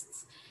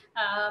forests.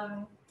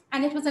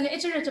 And it was an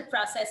iterative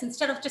process.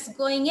 Instead of just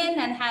going in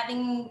and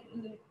having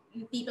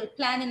people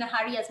plan in a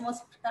hurry, as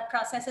most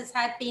processes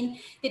had been,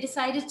 they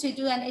decided to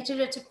do an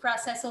iterative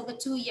process over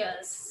 2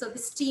 years. So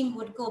this team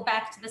would go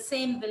back to the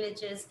same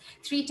villages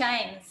 3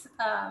 times.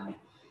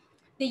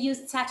 They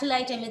used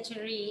satellite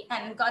imagery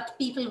and got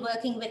people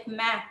working with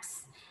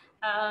maps.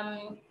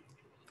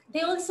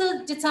 They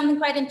also did something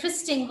quite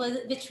interesting,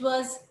 which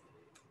was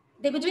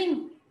they were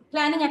doing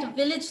planning at a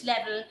village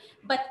level,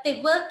 but they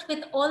worked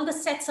with all the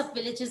sets of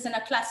villages in a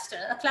cluster.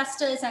 A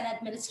cluster is an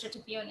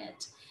administrative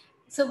unit.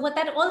 So what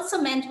that also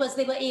meant was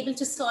they were able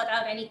to sort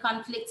out any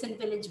conflicts in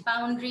village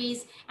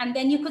boundaries. And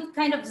then you could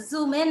kind of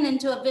zoom in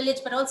into a village,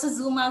 but also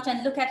zoom out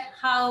and look at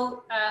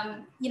how,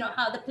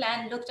 how the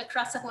plan looked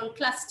across a whole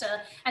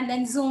cluster, and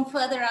then zoom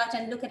further out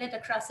and look at it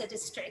across a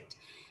district.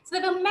 So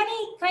there were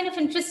many kind of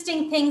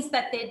interesting things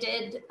that they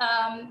did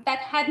that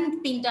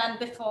hadn't been done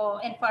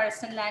before in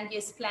forest and land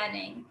use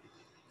planning.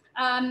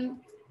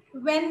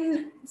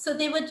 So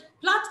they would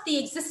plot the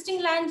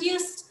existing land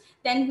use,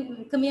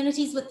 then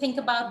communities would think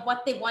about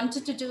what they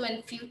wanted to do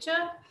in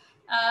future,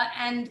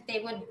 and they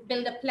would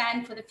build a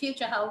plan for the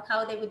future,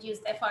 how they would use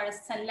their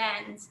forests and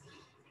lands.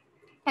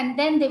 And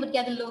then they would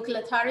get the local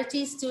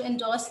authorities to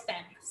endorse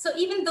them. So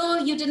even though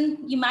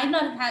you might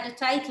not have had a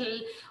title,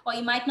 or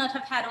you might not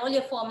have had all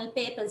your formal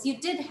papers, you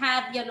did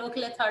have your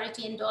local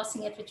authority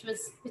endorsing it, which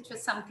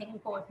was something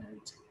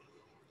important.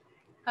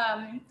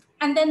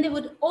 And then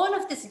all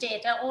of this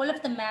data, all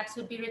of the maps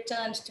would be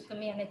returned to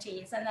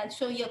communities. And I'll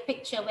show you a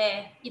picture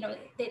where,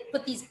 they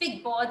put these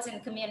big boards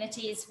in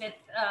communities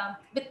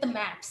with the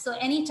maps. So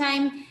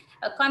anytime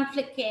a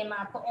conflict came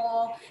up,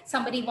 or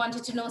somebody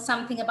wanted to know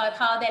something about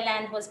how their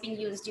land was being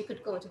used, you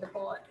could go to the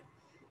board.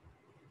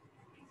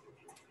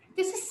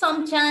 This is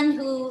Somchan,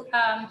 who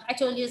I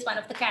told you is one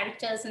of the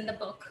characters in the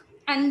book.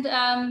 And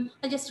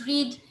I'll just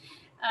read,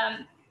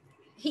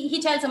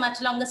 he tells a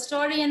much longer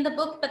story in the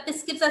book, but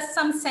this gives us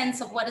some sense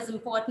of what is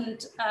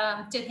important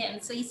to him.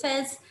 So he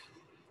says,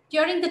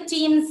 during the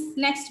team's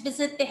next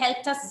visit, they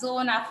helped us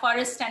zone our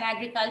forest and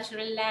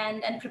agricultural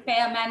land and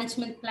prepare a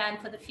management plan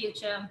for the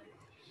future.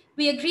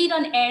 We agreed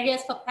on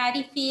areas for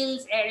paddy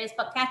fields, areas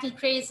for cattle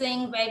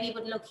grazing, where we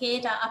would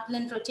locate our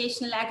upland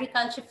rotational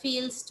agriculture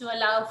fields to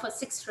allow for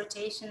 6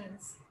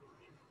 rotations.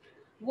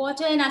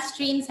 Water in our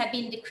streams had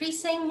been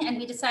decreasing, and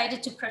we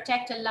decided to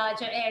protect a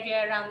larger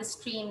area around the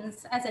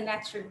streams as a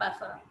natural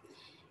buffer.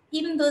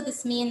 Even though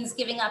this means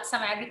giving up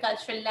some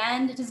agricultural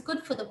land, it is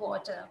good for the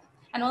water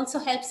and also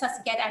helps us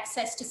get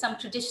access to some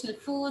traditional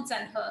foods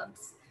and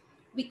herbs.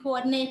 We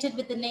coordinated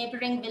with the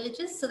neighboring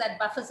villages so that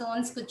buffer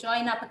zones could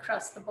join up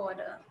across the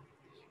border.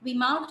 We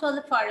marked all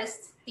the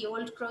forests, the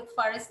old growth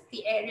forests,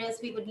 the areas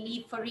we would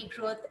leave for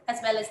regrowth, as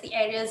well as the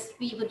areas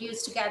we would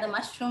use to gather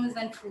mushrooms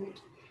and food.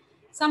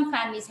 Some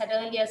families had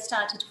earlier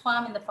started to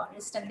farm in the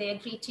forest, and they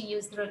agreed to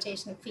use the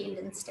rotational field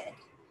instead.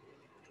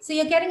 So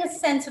you're getting a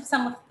sense of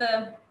some of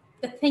the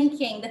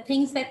thinking, the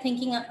things they're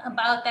thinking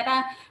about that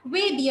are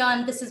way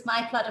beyond this is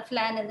my plot of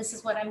land and this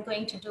is what I'm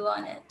going to do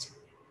on it.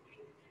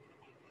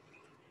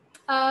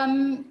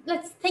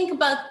 Let's think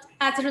about,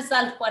 as a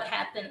result, what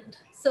happened.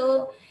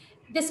 So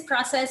this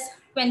process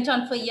went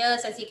on for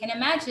years, as you can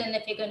imagine,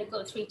 if you're going to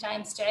go 3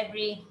 times to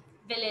every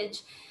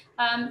village.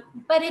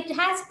 But it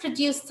has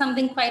produced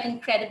something quite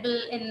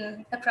incredible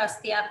across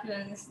the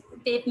uplands.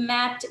 They've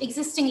mapped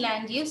existing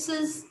land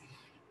uses,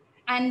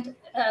 and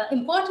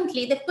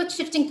importantly, they've put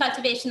shifting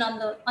cultivation on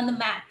the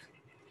map,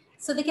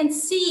 so they can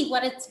see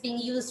what it's being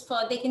used for.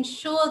 They can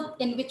show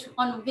in which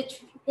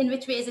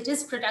ways it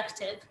is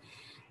productive,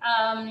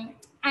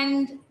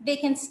 and they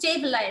can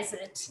stabilize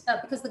it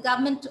because the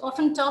government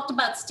often talked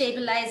about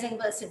stabilizing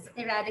versus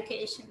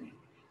eradication.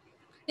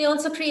 They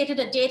also created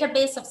a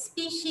database of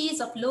species,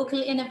 of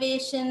local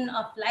innovation,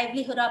 of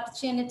livelihood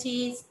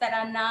opportunities that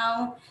are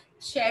now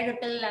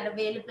shareable and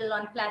available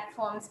on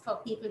platforms for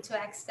people to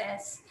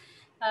access.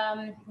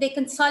 They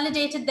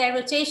consolidated their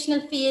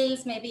rotational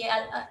fields. Maybe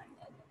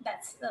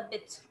that's a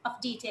bit of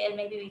detail,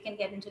 maybe we can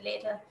get into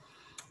later.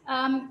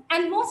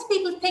 And most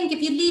people think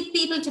if you leave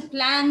people to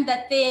plan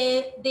that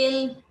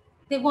they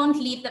won't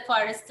leave the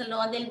forests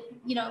alone.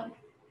 They'll,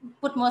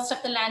 put most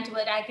of the land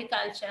toward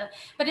agriculture.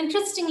 But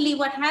interestingly,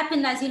 what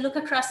happened as you look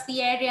across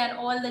the area and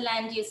all the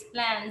land use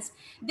plans,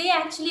 they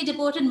actually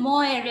devoted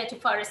more area to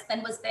forest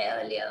than was there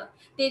earlier.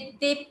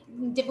 They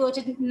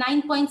devoted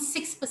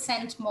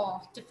 9.6%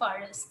 more to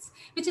forests,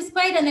 which is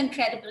quite an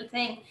incredible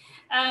thing.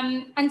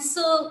 And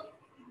so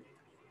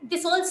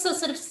this also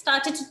sort of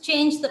started to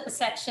change the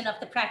perception of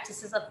the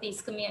practices of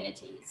these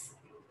communities.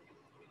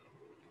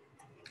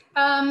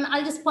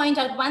 I'll just point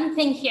out one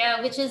thing here,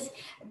 which is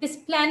this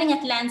planning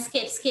at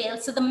landscape scale.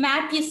 So the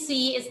map you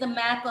see is the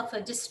map of a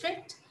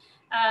district.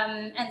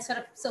 And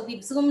so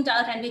we've zoomed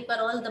out and we've got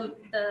all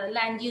the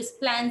land use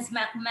plans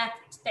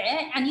mapped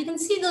there. And you can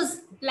see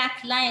those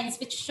black lines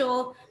which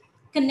show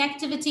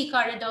connectivity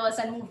corridors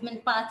and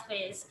movement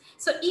pathways.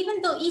 So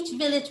even though each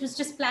village was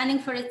just planning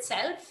for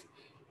itself,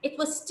 it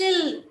was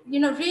still,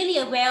 really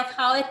aware of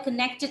how it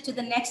connected to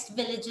the next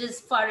village's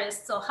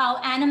forests, or how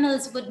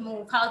animals would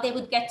move, how they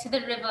would get to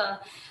the river,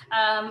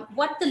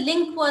 what the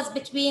link was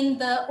between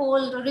the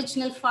old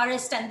original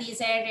forest and these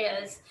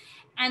areas,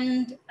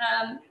 and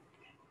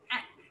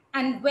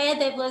where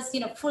there was,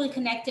 full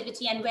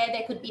connectivity and where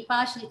there could be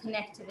partial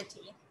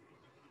connectivity.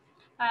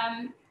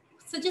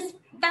 So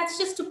that's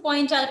just to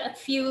point out a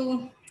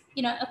few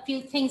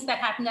things that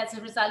happened as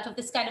a result of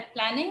this kind of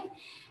planning,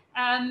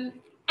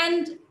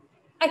 and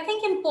I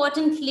think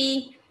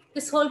importantly,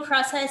 this whole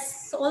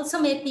process also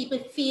made people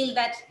feel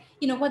that,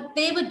 what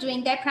they were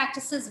doing, their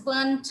practices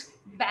weren't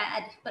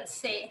bad per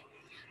se.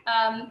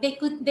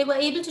 They were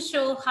able to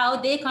show how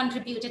they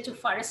contributed to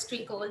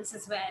forestry goals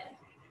as well.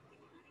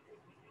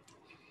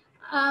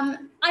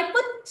 I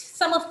put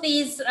some of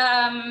these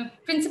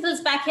principles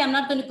back here. I'm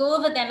not going to go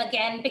over them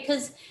again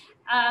because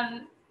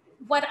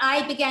what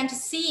I began to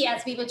see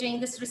as we were doing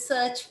this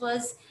research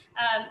was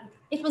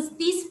it was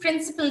these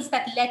principles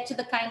that led to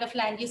the kind of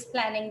land use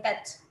planning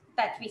that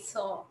we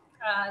saw,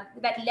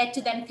 that led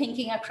to them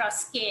thinking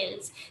across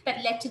scales,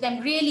 that led to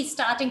them really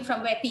starting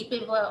from where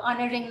people were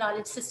honoring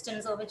knowledge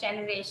systems over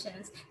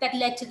generations, that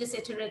led to this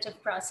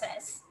iterative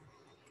process.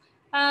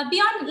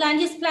 Beyond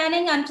land use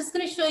planning, I'm just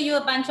going to show you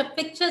a bunch of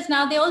pictures.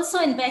 Now, they also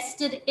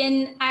invested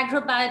in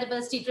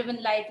agro-biodiversity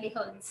driven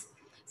livelihoods.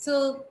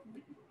 So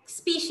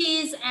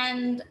species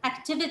and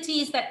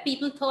activities that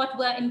people thought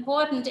were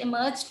important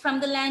emerged from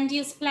the land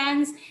use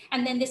plans,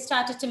 and then they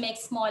started to make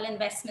small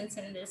investments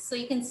in this. So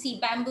you can see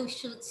bamboo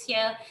shoots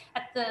here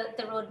at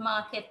the road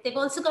market. They've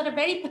also got a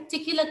very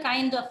particular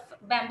kind of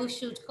bamboo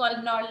shoot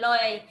called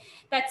Norloi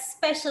that's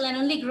special and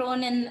only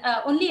grown in,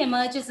 only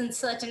emerges in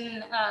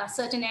certain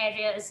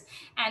areas.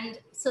 And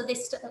so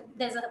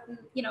there's a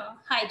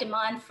high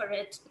demand for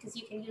it because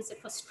you can use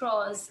it for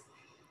straws.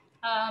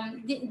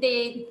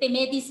 They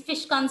made these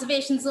fish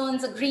conservation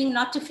zones, agreeing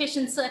not to fish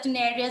in certain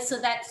areas so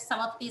that some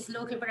of these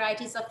local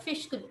varieties of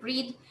fish could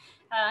breed,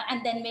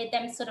 and then made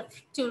them sort of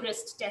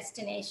tourist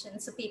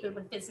destinations so people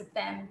would visit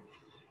them.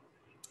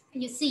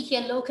 You see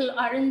here local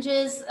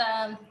oranges,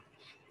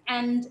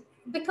 and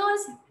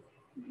because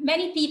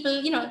many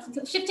people,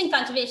 shifting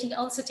cultivation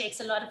also takes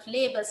a lot of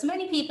labor. So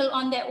many people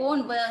on their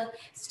own were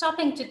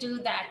stopping to do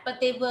that, but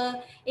they were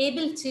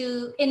able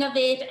to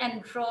innovate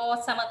and draw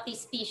some of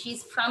these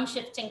species from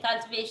shifting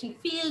cultivation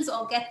fields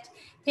or get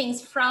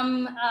things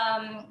from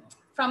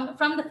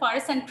the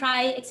forest and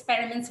try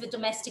experiments with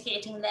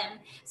domesticating them.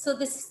 So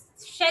this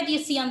shed you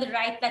see on the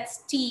right,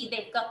 that's tea.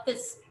 They've got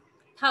this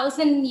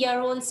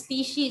 1,000-year-old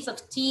species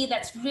of tea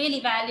that's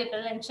really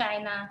valuable in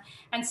China.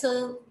 And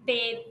so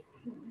they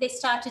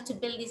started to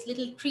build these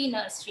little tree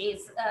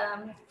nurseries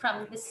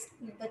from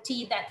the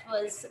tea that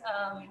was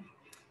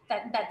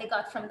that they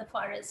got from the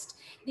forest.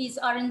 These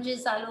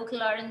oranges are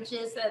local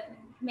oranges.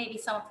 Maybe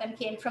some of them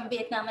came from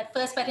Vietnam at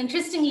first, but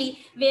interestingly,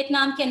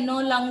 Vietnam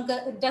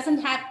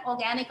doesn't have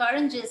organic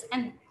oranges,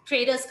 and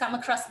traders come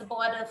across the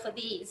border for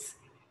these.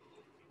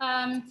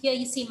 Here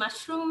you see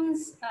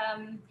mushrooms.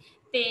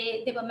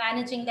 They were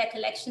managing their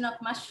collection of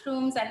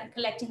mushrooms and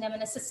collecting them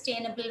in a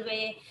sustainable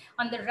way.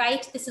 On the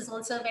right, this is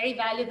also a very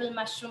valuable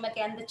mushroom.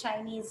 Again, the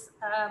Chinese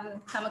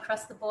come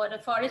across the border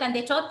for it, and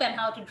they taught them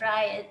how to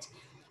dry it.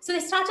 So they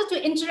started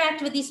to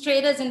interact with these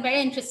traders in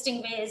very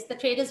interesting ways. The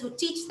traders would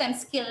teach them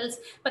skills,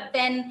 but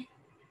then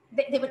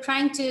they were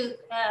trying to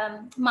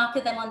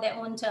market them on their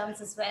own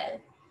terms as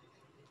well.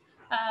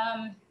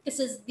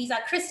 These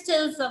are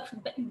crystals of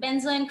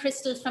benzoin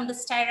crystals from the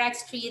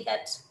styrax tree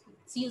that's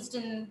used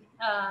in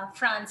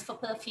France for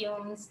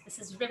perfumes. This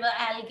is river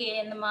algae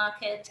in the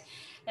market,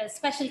 a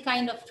special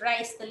kind of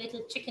rice, the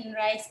little chicken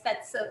rice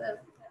that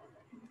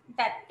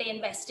they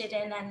invested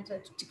in, and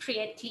to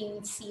create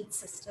clean seed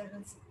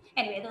systems.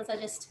 Anyway, those are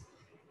just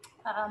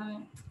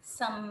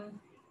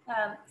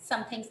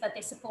some things that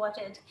they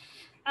supported.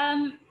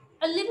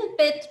 A little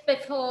bit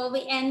before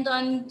we end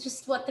on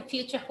just what the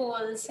future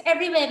holds.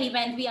 Everywhere we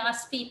went, we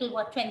asked people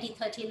what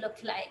 2030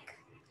 looked like.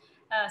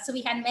 So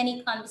we had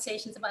many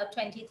conversations about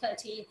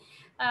 2030.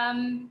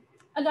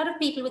 A lot of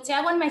people would say,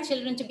 I want my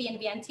children to be in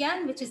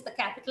Vientiane, which is the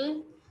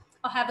capital,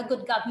 or have a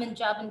good government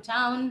job in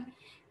town.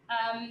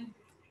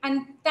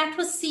 And that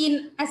was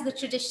seen as the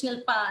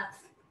traditional path.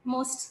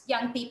 Most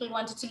young people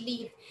wanted to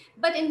leave.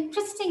 But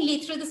interestingly,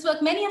 through this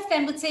work, many of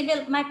them would say,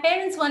 well, my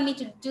parents want me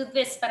to do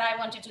this, but I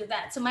want to do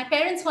that. So my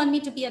parents want me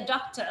to be a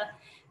doctor,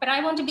 but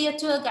I want to be a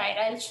tour guide.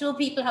 I'll show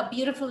people how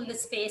beautiful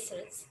this space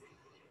is.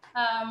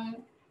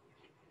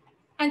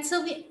 And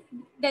so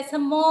there's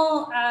some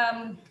more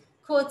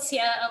quotes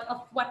here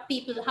of what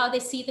people, how they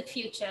see the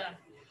future.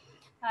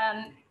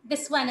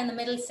 This one in the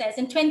middle says,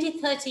 in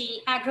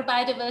 2030,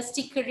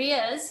 agro-biodiversity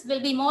careers will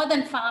be more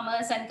than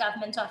farmers and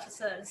government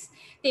officers.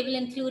 They will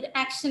include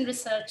action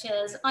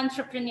researchers,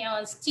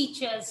 entrepreneurs,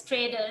 teachers,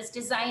 traders,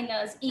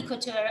 designers,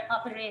 eco-tour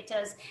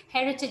operators,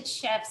 heritage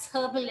chefs,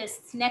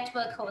 herbalists,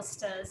 network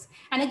hosters.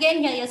 And again,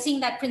 here you're seeing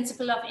that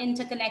principle of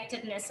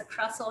interconnectedness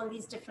across all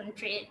these different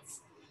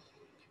trades.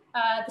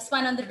 This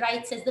one on the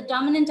right says the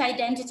dominant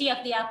identity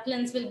of the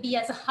uplands will be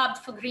as a hub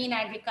for green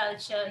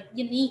agriculture,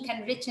 unique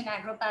and rich in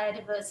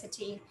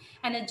agro-biodiversity,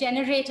 and a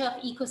generator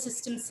of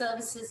ecosystem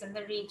services in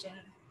the region.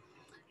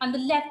 On the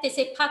left, they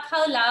say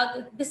Pakhao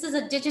Lao. This is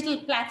a digital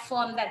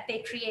platform that they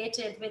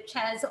created, which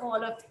has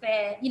all of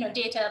their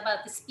data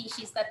about the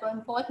species that were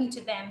important to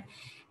them.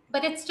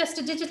 But it's just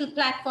a digital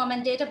platform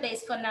and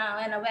database for now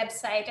and a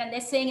website. And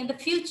they're saying in the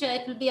future,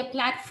 it will be a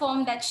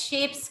platform that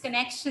shapes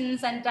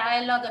connections and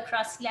dialogue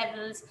across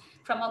levels,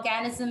 from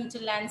organism to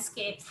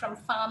landscape, from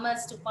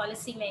farmers to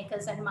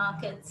policymakers and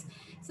markets.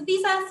 So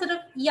these are sort of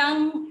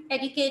young,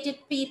 educated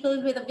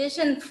people with a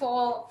vision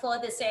for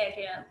this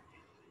area.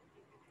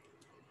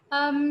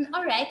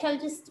 All right, I'll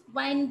just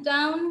wind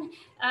down.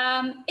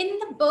 In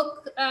the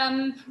book,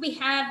 we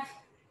have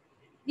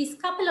these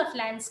couple of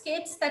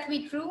landscapes that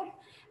we drew,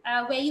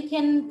 where you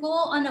can go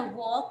on a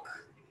walk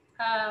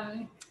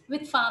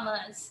with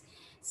farmers.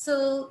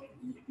 So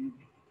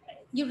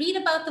you read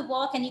about the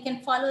walk and you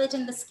can follow it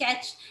in the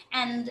sketch,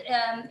 and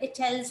it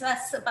tells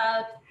us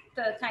about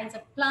the kinds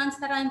of plants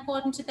that are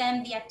important to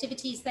them, the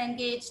activities they're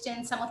engaged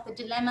in, some of the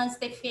dilemmas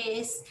they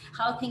face,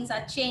 how things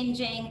are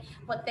changing,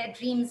 what their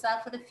dreams are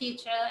for the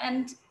future.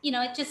 And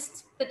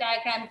the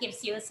diagram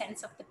gives you a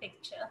sense of the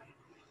picture.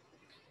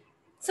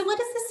 So what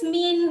does this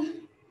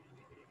mean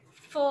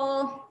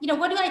for,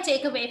 what do I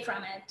take away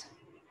from it?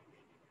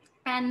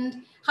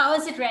 And how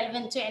is it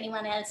relevant to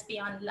anyone else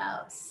beyond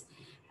Laos?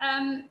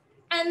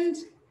 And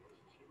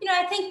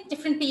I think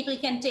different people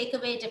can take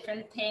away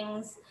different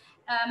things.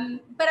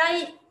 But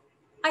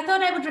I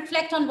thought I would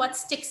reflect on what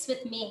sticks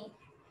with me.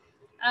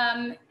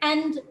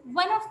 And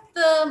one of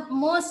the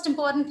most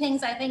important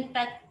things I think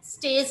that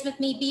stays with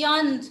me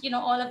beyond,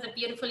 all of the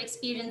beautiful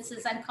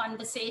experiences and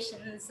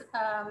conversations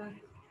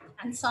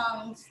and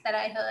songs that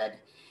I heard,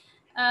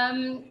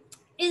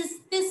 is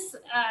this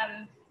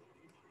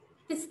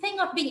this thing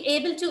of being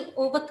able to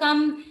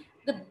overcome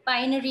the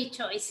binary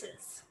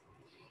choices.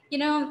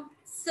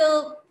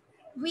 So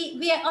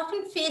we are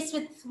often faced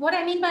with what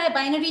I mean by a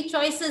binary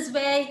choices,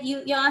 where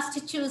you're asked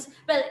to choose,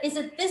 well, is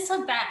it this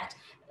or that?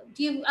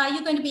 Are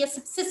you going to be a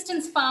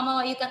subsistence farmer, or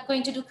are you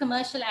going to do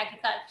commercial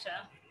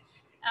agriculture?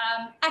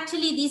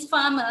 Actually, these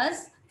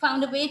farmers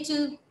found a way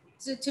to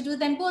do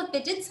them both.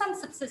 They did some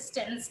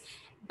subsistence,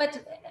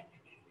 but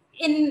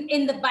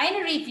in the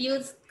binary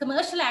views,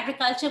 commercial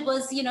agriculture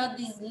was,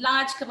 these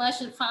large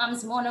commercial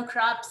farms,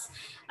 monocrops,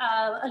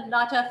 a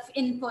lot of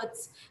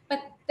inputs, but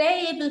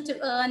they're able to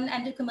earn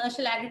and do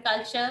commercial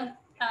agriculture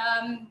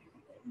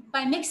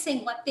by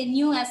mixing what they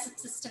knew as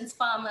subsistence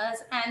farmers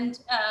and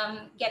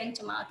getting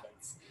to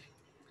markets.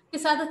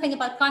 This other thing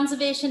about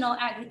conservation or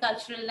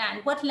agricultural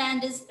land, what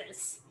land is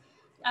this?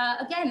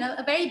 Again,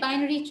 a very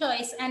binary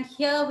choice. And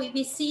here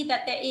we see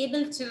that they're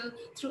able to,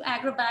 through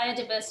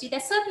agro-biodiversity,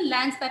 there's certain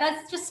lands that are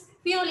just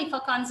purely for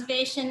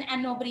conservation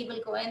and nobody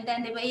will go in.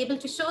 Then they were able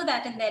to show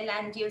that in their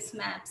land use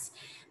maps.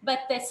 But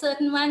there's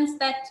certain ones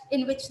that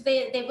in which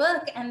they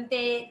work and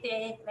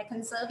they're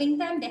conserving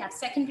them. They have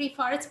secondary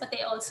forests, but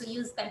they also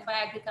use them for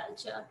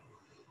agriculture.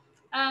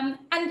 And,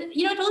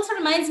 it also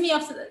reminds me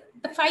of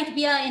the fight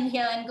we are in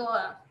here in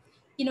Goa.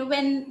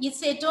 When you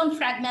say, don't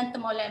fragment the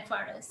moorland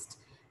forest,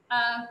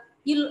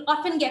 you'll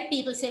often get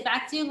people say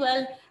back to you,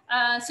 well,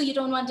 so you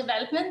don't want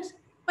development?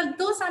 But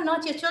those are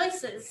not your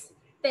choices.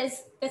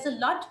 There's a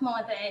lot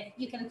more there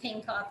you can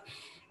think of.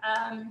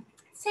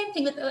 Same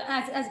thing with,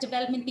 as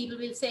development people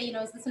will say,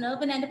 is this an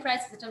urban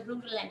enterprise? Is it a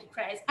rural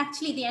enterprise?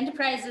 Actually, the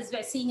enterprises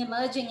we're seeing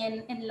emerging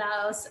in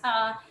Laos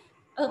are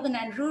urban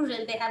and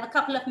rural. They have a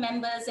couple of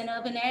members in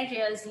urban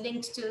areas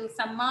linked to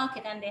some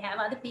market, and they have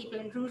other people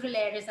in rural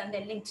areas and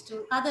they're linked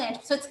to other.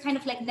 So it's kind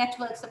of like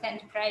networks of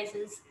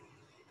enterprises.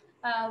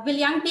 Will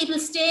young people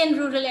stay in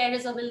rural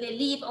areas or will they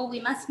leave? Oh, we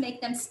must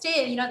make them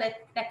stay. There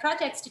are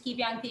projects to keep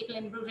young people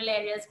in rural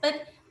areas.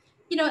 But,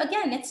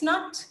 again, it's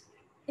not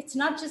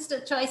just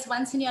a choice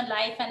once in your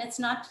life, and it's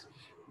not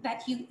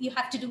that you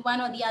have to do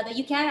one or the other.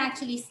 You can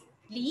actually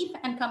leave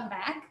and come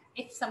back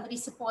if somebody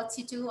supports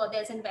you to, or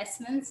there's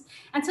investments.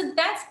 And so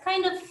that's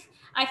kind of,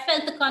 I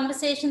felt the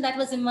conversation that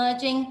was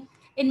emerging.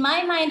 In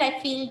my mind, I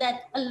feel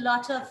that a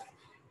lot of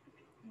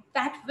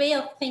that way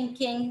of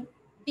thinking,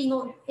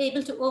 being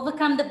able to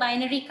overcome the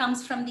binary,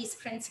 comes from these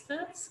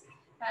principles.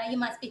 You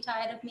must be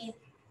tired of me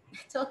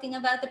talking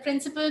about the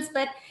principles,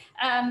 but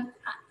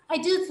I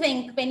do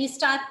think when you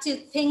start to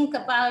think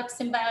about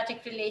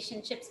symbiotic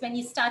relationships, when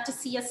you start to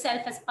see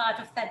yourself as part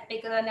of that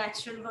bigger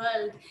natural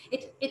world,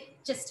 it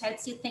just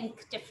helps you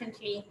think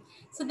differently.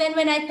 So then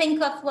when I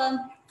think of,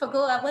 well, for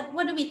Goa,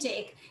 what do we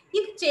take?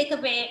 You could take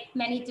away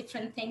many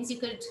different things. You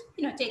could,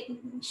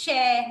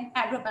 share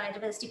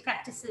agro-biodiversity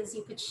practices.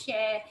 You could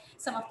share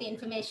some of the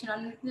information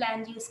on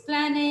land use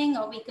planning,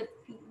 or we could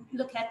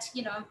look at,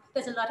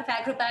 there's a lot of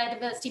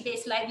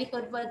agro-biodiversity-based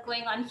livelihood work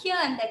going on here,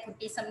 and there could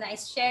be some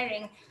nice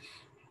sharing.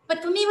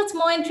 But for me, what's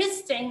more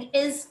interesting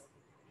is,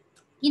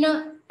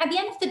 at the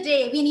end of the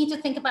day, we need to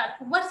think about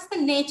what's the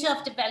nature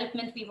of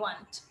development we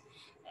want.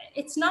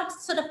 It's not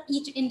sort of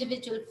each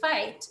individual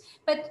fight,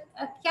 but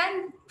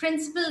can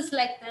principles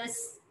like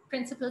this,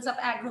 principles of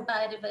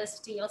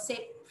agro-biodiversity, or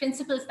say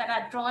principles that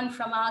are drawn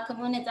from our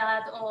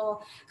comunidad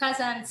or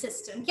Kazan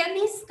system, can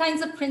these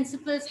kinds of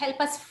principles help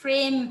us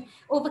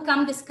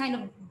overcome this kind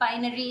of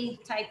binary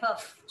type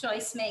of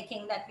choice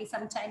making that we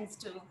sometimes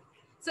do?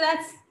 So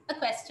that's a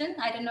question.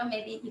 I don't know,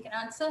 maybe you can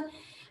answer.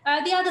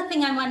 The other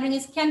thing I'm wondering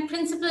is, can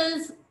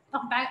principles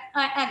of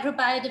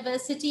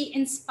agro-biodiversity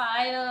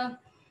inspire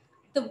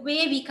the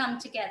way we come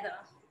together?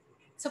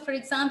 So for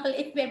example,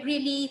 if we're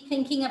really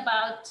thinking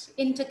about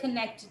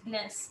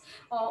interconnectedness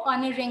or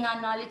honoring our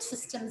knowledge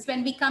systems,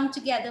 when we come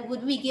together,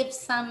 would we give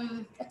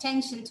some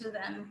attention to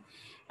them?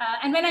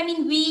 And when I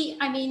mean we,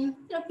 I mean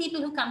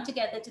people who come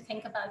together to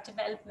think about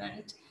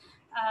development.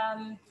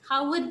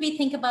 How would we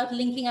think about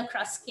linking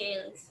across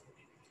scales?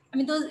 I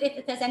mean,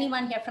 if there's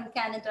anyone here from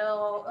Canada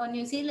or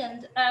New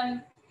Zealand,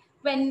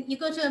 when you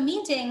go to a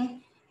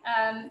meeting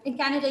in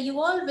Canada, you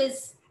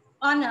always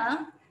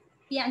honor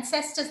the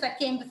ancestors that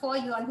came before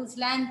you on whose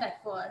land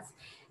that was.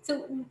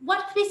 So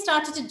what if we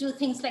started to do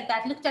things like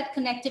that, looked at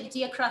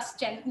connectivity across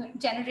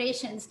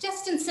generations,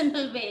 just in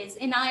simple ways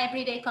in our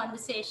everyday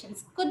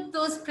conversations? Could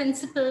those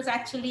principles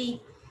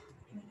actually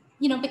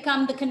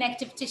become the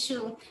connective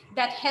tissue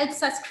that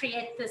helps us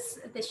create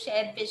this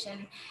shared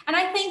vision? And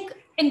I think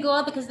in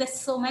Goa, because there's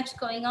so much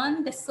going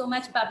on, there's so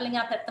much bubbling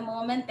up at the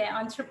moment. They're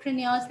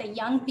entrepreneurs, they're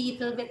young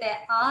people with their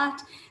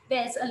art.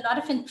 There's a lot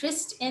of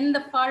interest in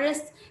the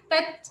forest,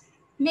 that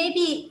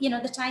maybe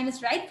the time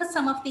is right for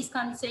some of these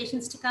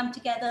conversations to come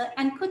together,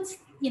 and could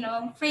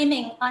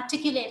framing,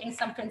 articulating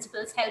some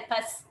principles help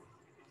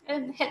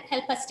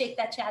us take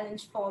that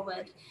challenge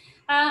forward.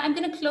 I'm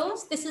going to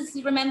close. This is,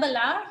 remember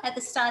Lar at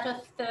the start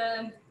of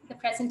the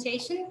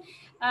presentation.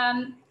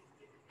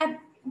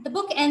 The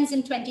book ends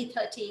in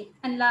 2030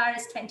 and Lar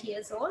is 20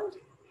 years old.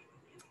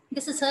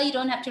 This is her, you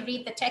don't have to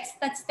read the text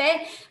that's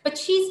there, but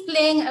she's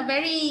playing a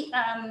very,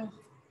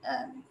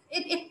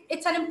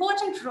 it's an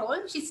important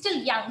role. She's still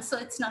young, so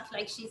it's not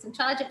like she's in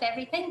charge of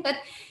everything, but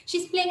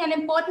she's playing an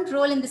important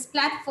role in this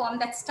platform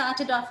that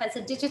started off as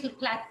a digital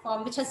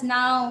platform, which has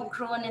now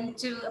grown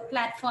into a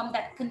platform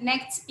that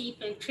connects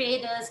people,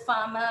 traders,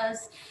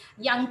 farmers,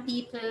 young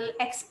people,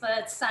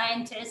 experts,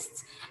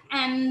 scientists,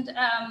 and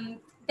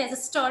there's a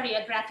story,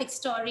 a graphic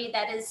story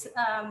that is,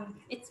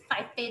 it's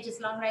 5 pages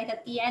long right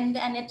at the end,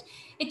 and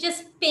it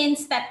just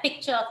paints that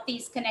picture of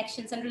these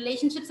connections and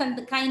relationships and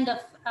the kind of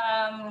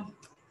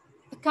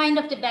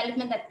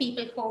development that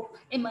people hope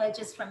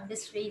emerges from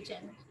this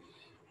region.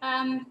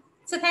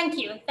 So thank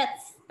you.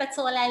 That's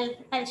all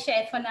I'll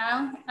share for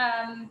now.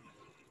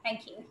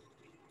 Thank you.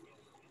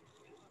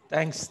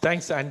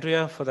 Thanks,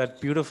 Andrea, for that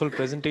beautiful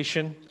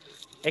presentation.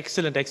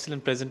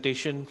 Excellent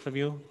presentation from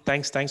you.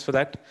 Thanks for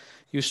that.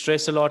 You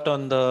stress a lot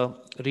on the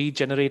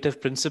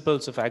regenerative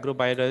principles of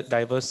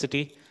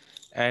agro-biodiversity,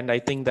 and I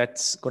think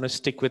that's going to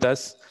stick with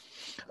us.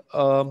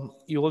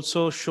 You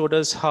also showed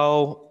us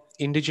how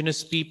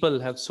indigenous people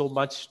have so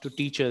much to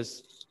teach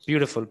us.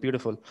 Beautiful.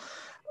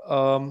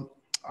 What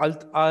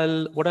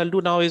I'll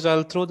do now is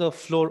I'll throw the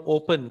floor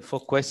open for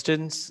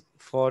questions,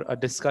 for a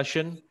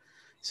discussion.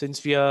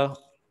 Since we are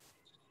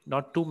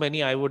not too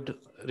many, I would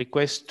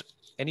request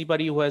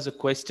anybody who has a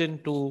question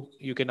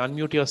you can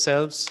unmute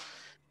yourselves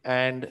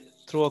and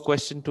throw a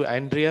question to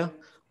Andrea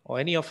or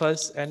any of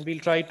us, and we'll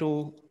try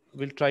to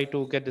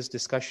get this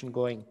discussion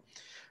going.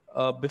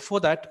 Before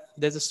that,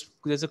 there's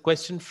a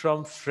question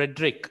from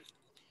Frederick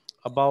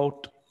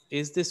about,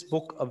 is this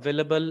book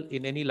available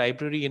in any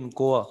library in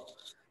Goa?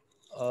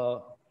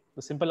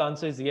 The simple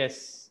answer is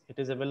yes. It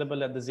is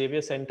available at the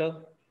Xavier Center,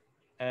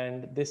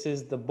 and this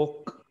is the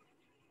book.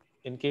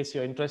 In case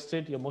you're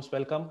interested, you're most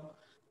welcome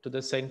to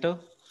the center.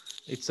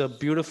 It's a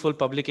beautiful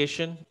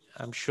publication.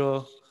 I'm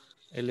sure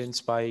it'll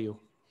inspire you.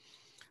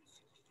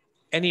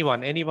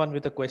 Anyone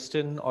with a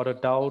question or a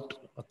doubt,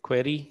 a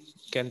query,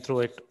 can throw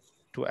it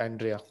to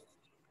Andrea.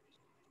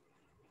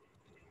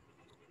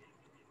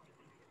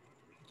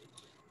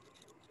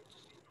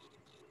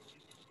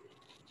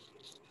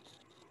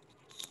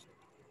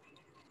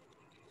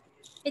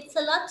 It's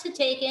a lot to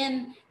take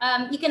in.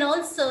 You can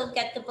also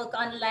get the book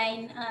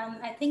online.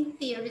 I think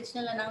the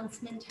original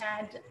announcement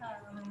had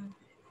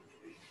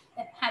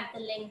the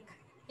link.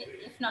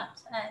 If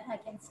not, I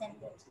can send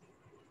it.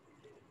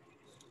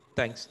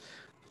 Thanks.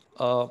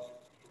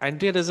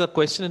 Andrea, there's a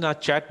question in our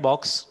chat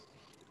box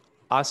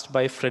asked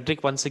by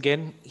Frederick once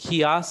again.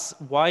 He asks,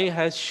 why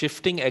has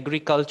shifting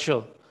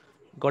agriculture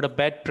got a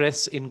bad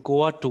press in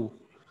Goa too?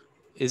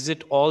 Is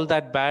it all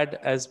that bad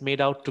as made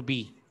out to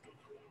be?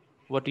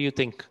 What do you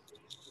think?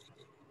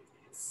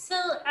 So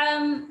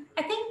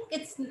I think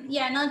it's,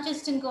 not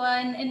just in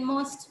Goa, in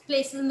most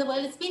places in the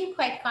world, it's been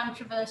quite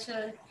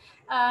controversial.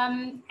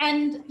 And,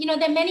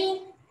 there are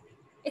many,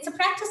 it's a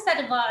practice that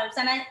evolves.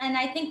 And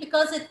I think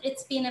because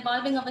it's been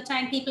evolving over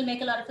time, people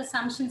make a lot of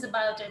assumptions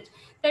about it.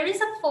 There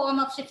is a form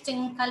of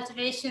shifting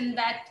cultivation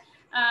that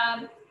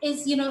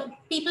is,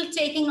 people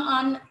taking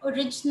on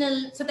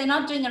original, so they're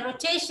not doing a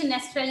rotation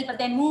necessarily, but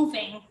they're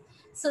moving.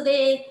 So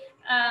they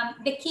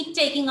keep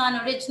taking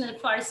on original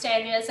forest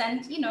areas,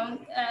 and,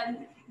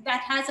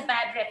 that has a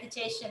bad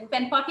reputation.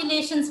 When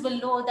populations were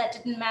low, that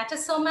didn't matter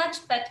so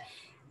much, but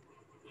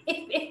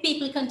if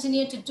people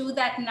continue to do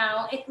that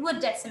now, it would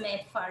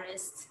decimate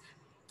forests.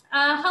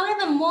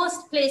 However,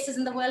 most places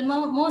in the world,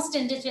 most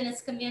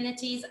indigenous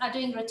communities are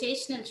doing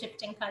rotational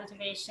shifting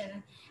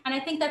cultivation. And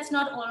I think that's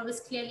not always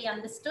clearly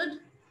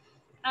understood.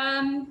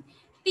 The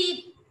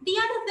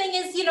other thing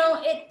is,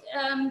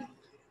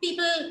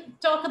 people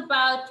talk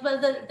about,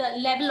 well, the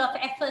level of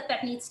effort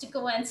that needs to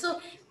go in. So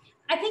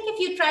I think if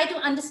you try to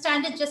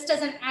understand it just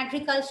as an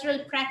agricultural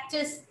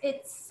practice,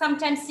 it's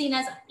sometimes seen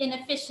as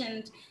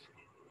inefficient.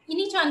 You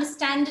need to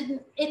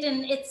understand it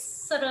in its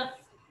sort of,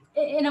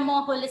 in a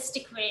more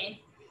holistic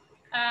way.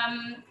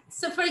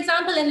 So for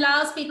example, in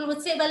Laos, people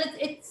would say, well,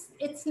 it's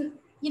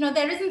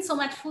there isn't so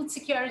much food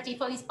security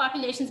for these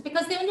populations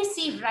because they only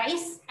see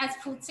rice as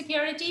food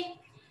security.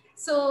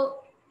 So,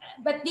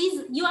 but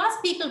you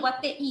ask people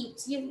what they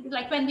eat.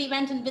 Like when we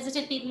went and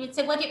visited people, we'd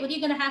say, what are you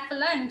going to have for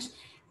lunch?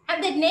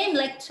 And they'd name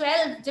like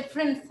 12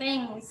 different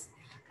things.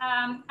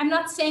 I'm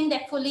not saying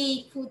they're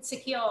fully food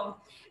secure,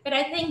 but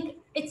I think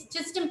it's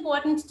just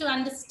important to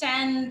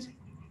understand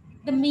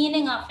the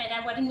meaning of it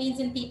and what it means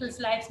in people's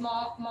lives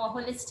more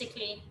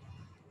holistically.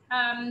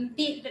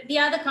 The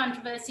other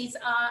controversies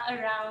are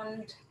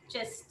around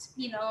just,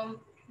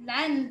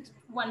 land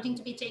wanting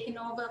to be taken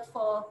over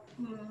for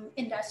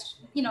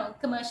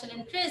commercial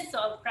interests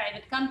or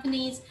private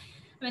companies.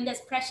 I mean,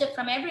 there's pressure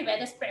from everywhere.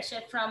 There's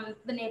pressure from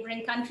the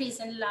neighboring countries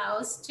in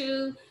Laos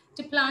to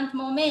plant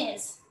more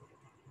maize.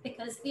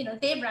 because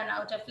they've run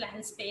out of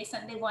land space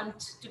and they want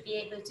to be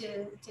able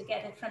to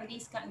get it from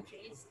these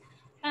countries.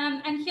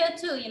 And here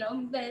too,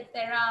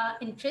 there are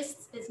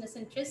interests, business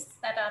interests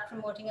that are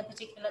promoting a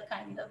particular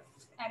kind of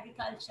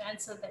agriculture,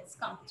 and so there's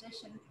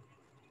competition.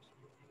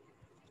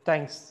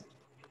 Thanks.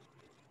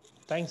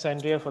 Thanks,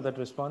 Andrea, for that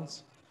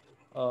response.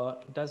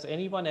 Does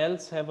anyone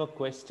else have a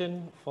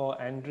question for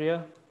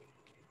Andrea?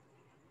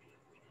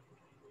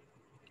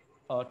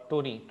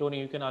 Tony,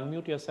 you can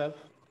unmute yourself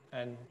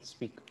and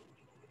speak.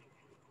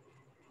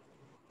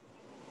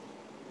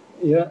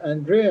 Yeah,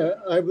 Andrea,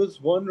 I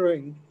was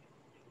wondering,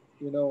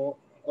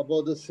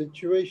 about the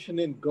situation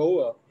in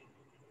Goa.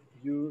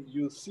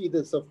 You see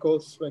this, of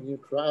course, when you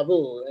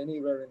travel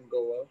anywhere in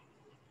Goa.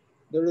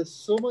 There is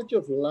so much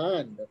of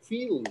land,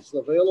 fields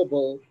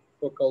available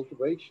for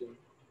cultivation,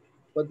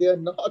 but they are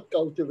not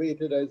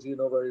cultivated, as you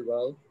know very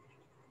well.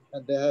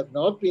 And they have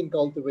not been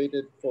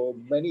cultivated for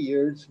many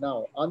years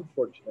now,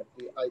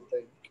 unfortunately, I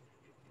think.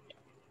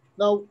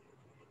 Now,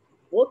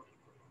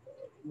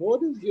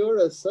 what is your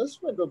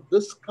assessment of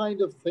this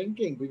kind of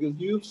thinking? Because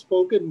you've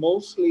spoken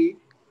mostly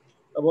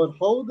about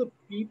how the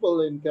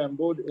people in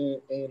Cambodia,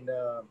 in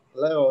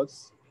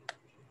Laos,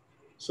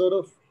 sort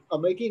of are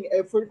making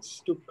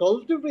efforts to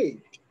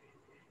cultivate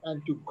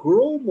and to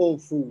grow more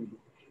food.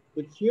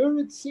 But here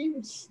it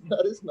seems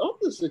that is not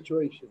the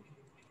situation.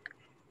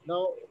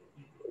 Now,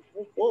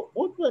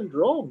 what went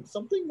wrong?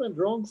 Something went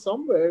wrong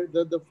somewhere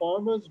that the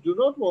farmers do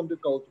not want to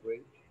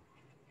cultivate,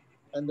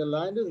 and the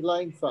land is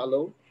lying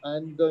fallow,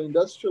 and the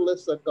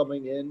industrialists are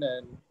coming in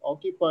and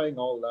occupying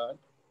all that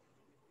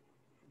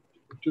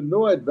to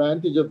no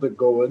advantage of the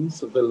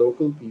Goans, of the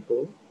local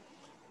people.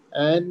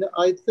 And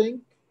I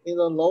think in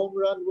the long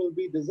run will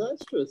be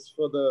disastrous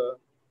for the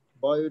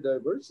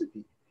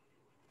biodiversity.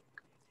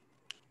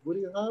 Would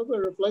you have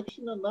a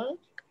reflection on that?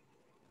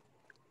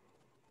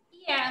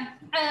 Yeah,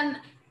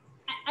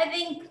 I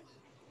think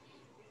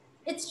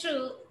it's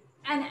true.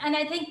 And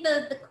I think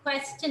the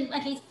question,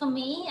 at least for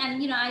me,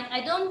 and I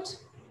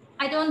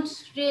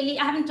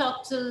haven't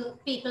talked to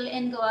people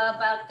in Goa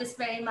about this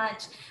very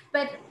much,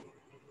 but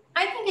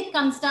I think it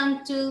comes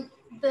down to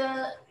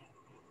the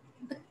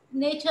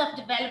nature of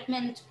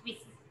development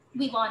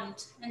we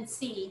want and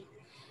see.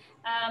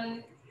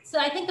 So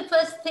I think the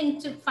first thing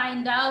to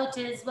find out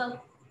is,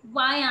 well,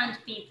 why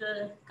aren't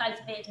people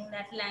cultivating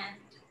that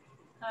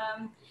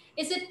land?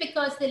 Is it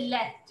because they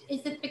left?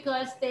 Is it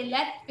because they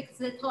left because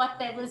they thought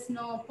there was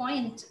no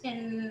point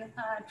in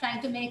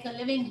trying to make a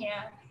living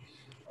here?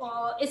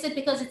 Or is it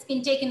because it's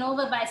been taken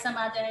over by some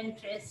other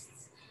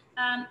interests?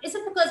 Is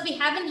it because we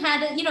haven't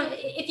had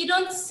if you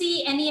don't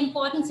see any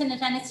importance in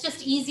it and it's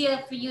just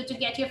easier for you to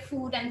get your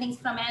food and things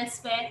from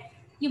elsewhere,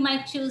 you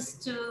might choose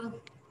to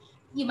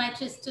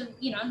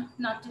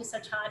not do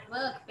such hard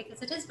work,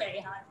 because it is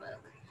very hard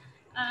work.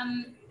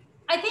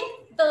 I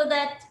think though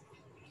that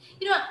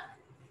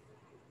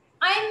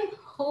I'm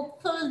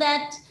hopeful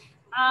that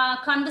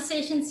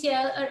conversations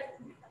here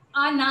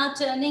are now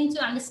turning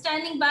to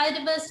understanding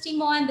biodiversity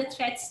more and the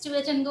threats to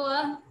it in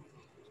Goa.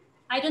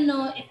 I don't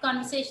know if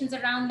conversations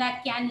around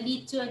that can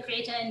lead to a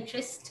greater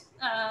interest.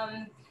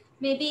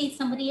 Maybe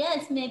somebody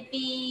else,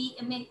 maybe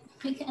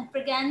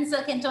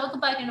Braganza can talk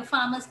about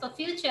farmers for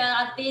future.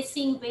 Are they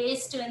seeing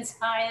ways to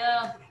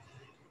inspire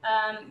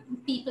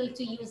people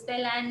to use their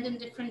land in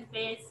different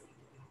ways?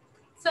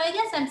 So I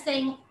guess I'm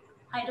saying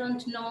I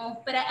don't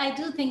know, but I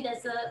do think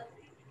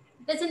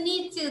there's a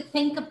need to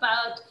think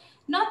about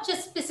not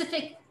just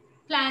specific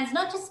plans,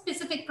 not just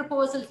specific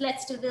proposals,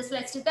 let's do this,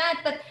 let's do that,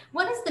 but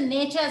what is the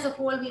nature as a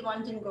whole we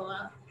want in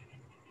Goa?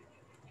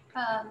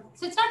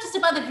 So it's not just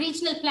about the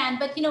regional plan,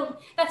 but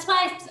that's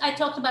why I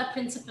talked about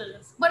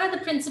principles. What are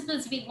the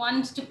principles we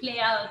want to play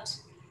out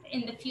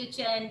in the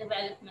future in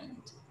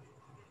development?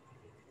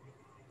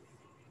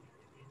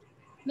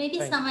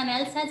 Maybe someone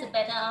else has a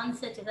better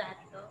answer to that,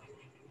 though.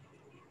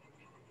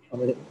 I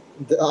mean,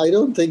 I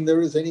don't think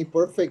there is any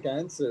perfect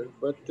answer,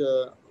 but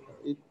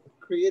it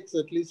creates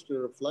at least a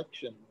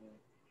reflection.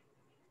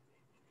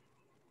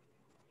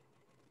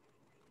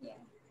 Yeah.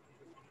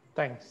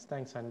 Thanks,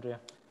 Andrea.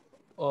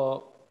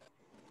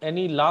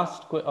 Any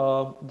last?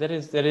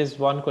 There is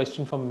one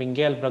question from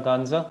Miguel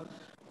Braganza.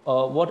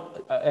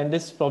 And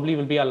this probably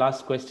will be our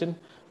last question.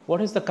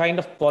 What is the kind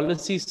of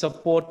policy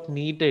support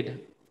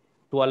needed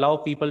to allow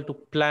people to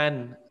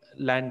plan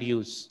land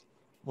use?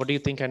 What do you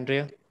think,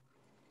 Andrea?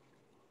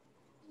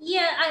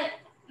 Yeah,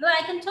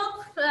 I can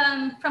talk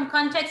from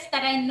context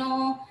that I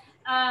know,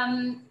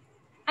 and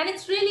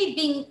it's really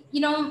being,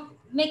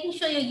 making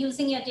sure you're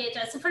using your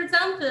data. So, for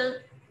example,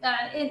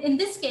 in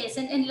this case,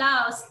 in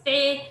Laos,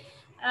 they've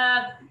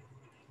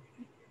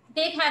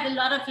had a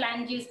lot of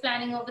land use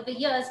planning over the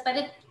years,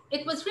 but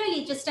it was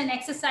really just an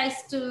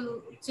exercise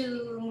to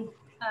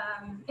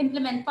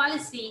implement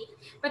policy.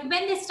 But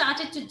when they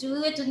started to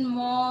do it in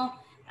more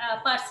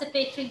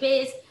participatory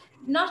ways,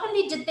 not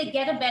only did they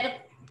get a better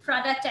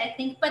product, I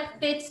think, but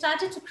they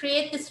started to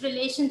create this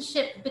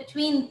relationship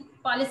between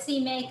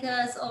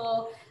policymakers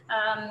or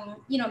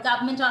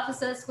government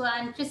officers who are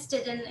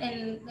interested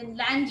in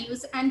land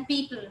use and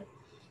people.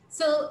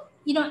 So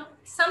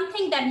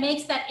something that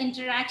makes that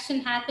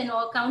interaction happen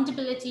or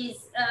accountabilities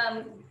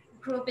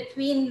grow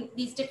between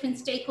these different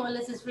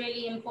stakeholders is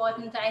really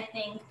important, I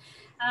think.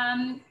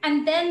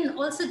 And then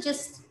also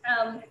just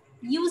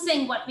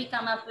using what we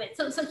come up with.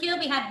 So here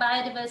we have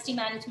biodiversity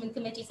management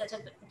committees at a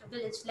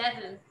village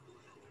level.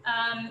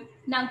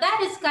 Now that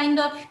is kind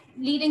of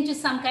leading to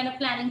some kind of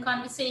planning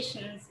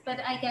conversations, but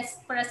I guess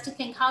for us to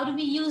think, how do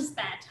we use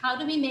that? How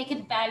do we make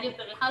it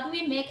valuable? How do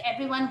we make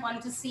everyone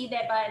want to see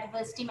their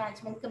biodiversity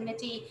management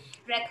committee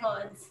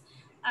records?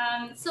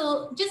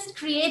 So just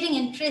creating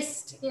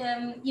interest,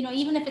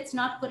 even if it's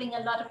not putting a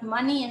lot of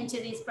money into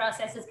these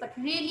processes, but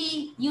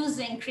really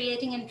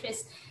creating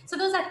interest. So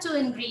those are two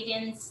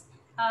ingredients.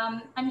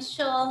 I'm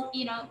sure,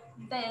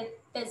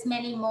 there's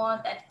many more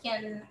that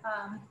can,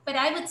 but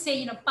I would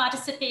say,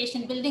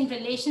 participation, building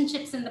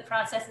relationships in the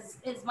process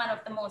is one of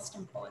the most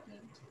important.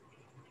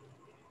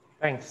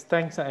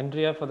 Thanks,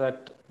 Andrea, for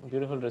that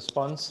beautiful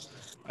response.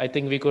 I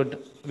think we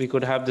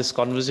could have this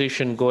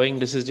conversation going.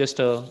 This is just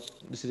a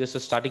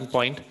starting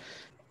point,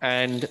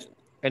 and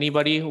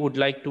anybody who would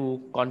like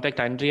to contact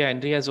Andrea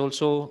has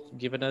also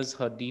given us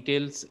her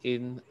details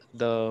in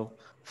the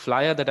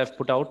flyer that I've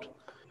put out.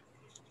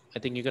 I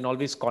think you can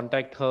always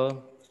contact her,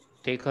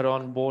 take her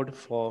on board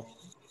for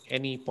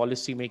any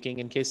policy making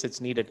in case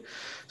it's needed.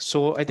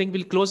 So I think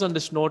we'll close on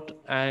this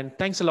note, and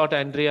thanks a lot,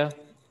 Andrea,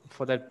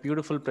 for that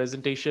beautiful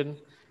presentation.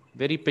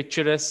 Very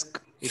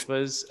picturesque. It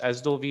was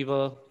as though we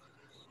were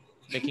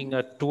making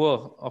a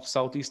tour of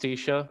Southeast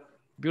Asia.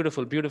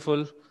 Beautiful,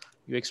 beautiful.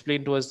 You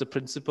explained to us the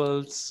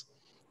principles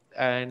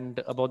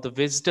and about the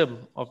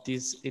wisdom of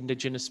these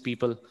indigenous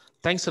people.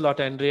 Thanks a lot,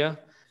 Andrea,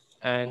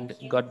 and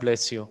God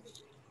bless you.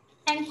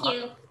 Thank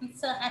you. I'm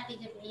so happy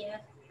to be here.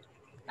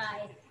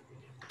 Bye.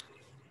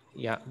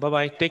 Yeah,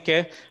 bye-bye. Take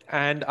care.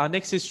 And our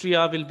next History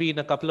Hour will be in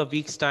a couple of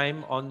weeks'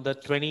 time on the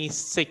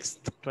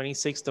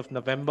 26th of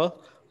November.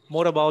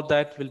 More about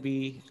that will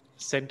be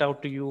sent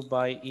out to you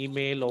by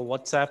email or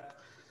WhatsApp.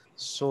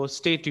 So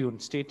stay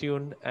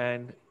tuned,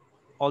 and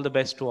all the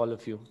best to all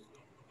of you.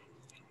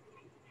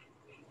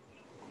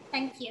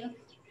 Thank you.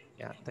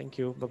 Yeah, thank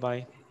you.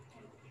 Bye-bye.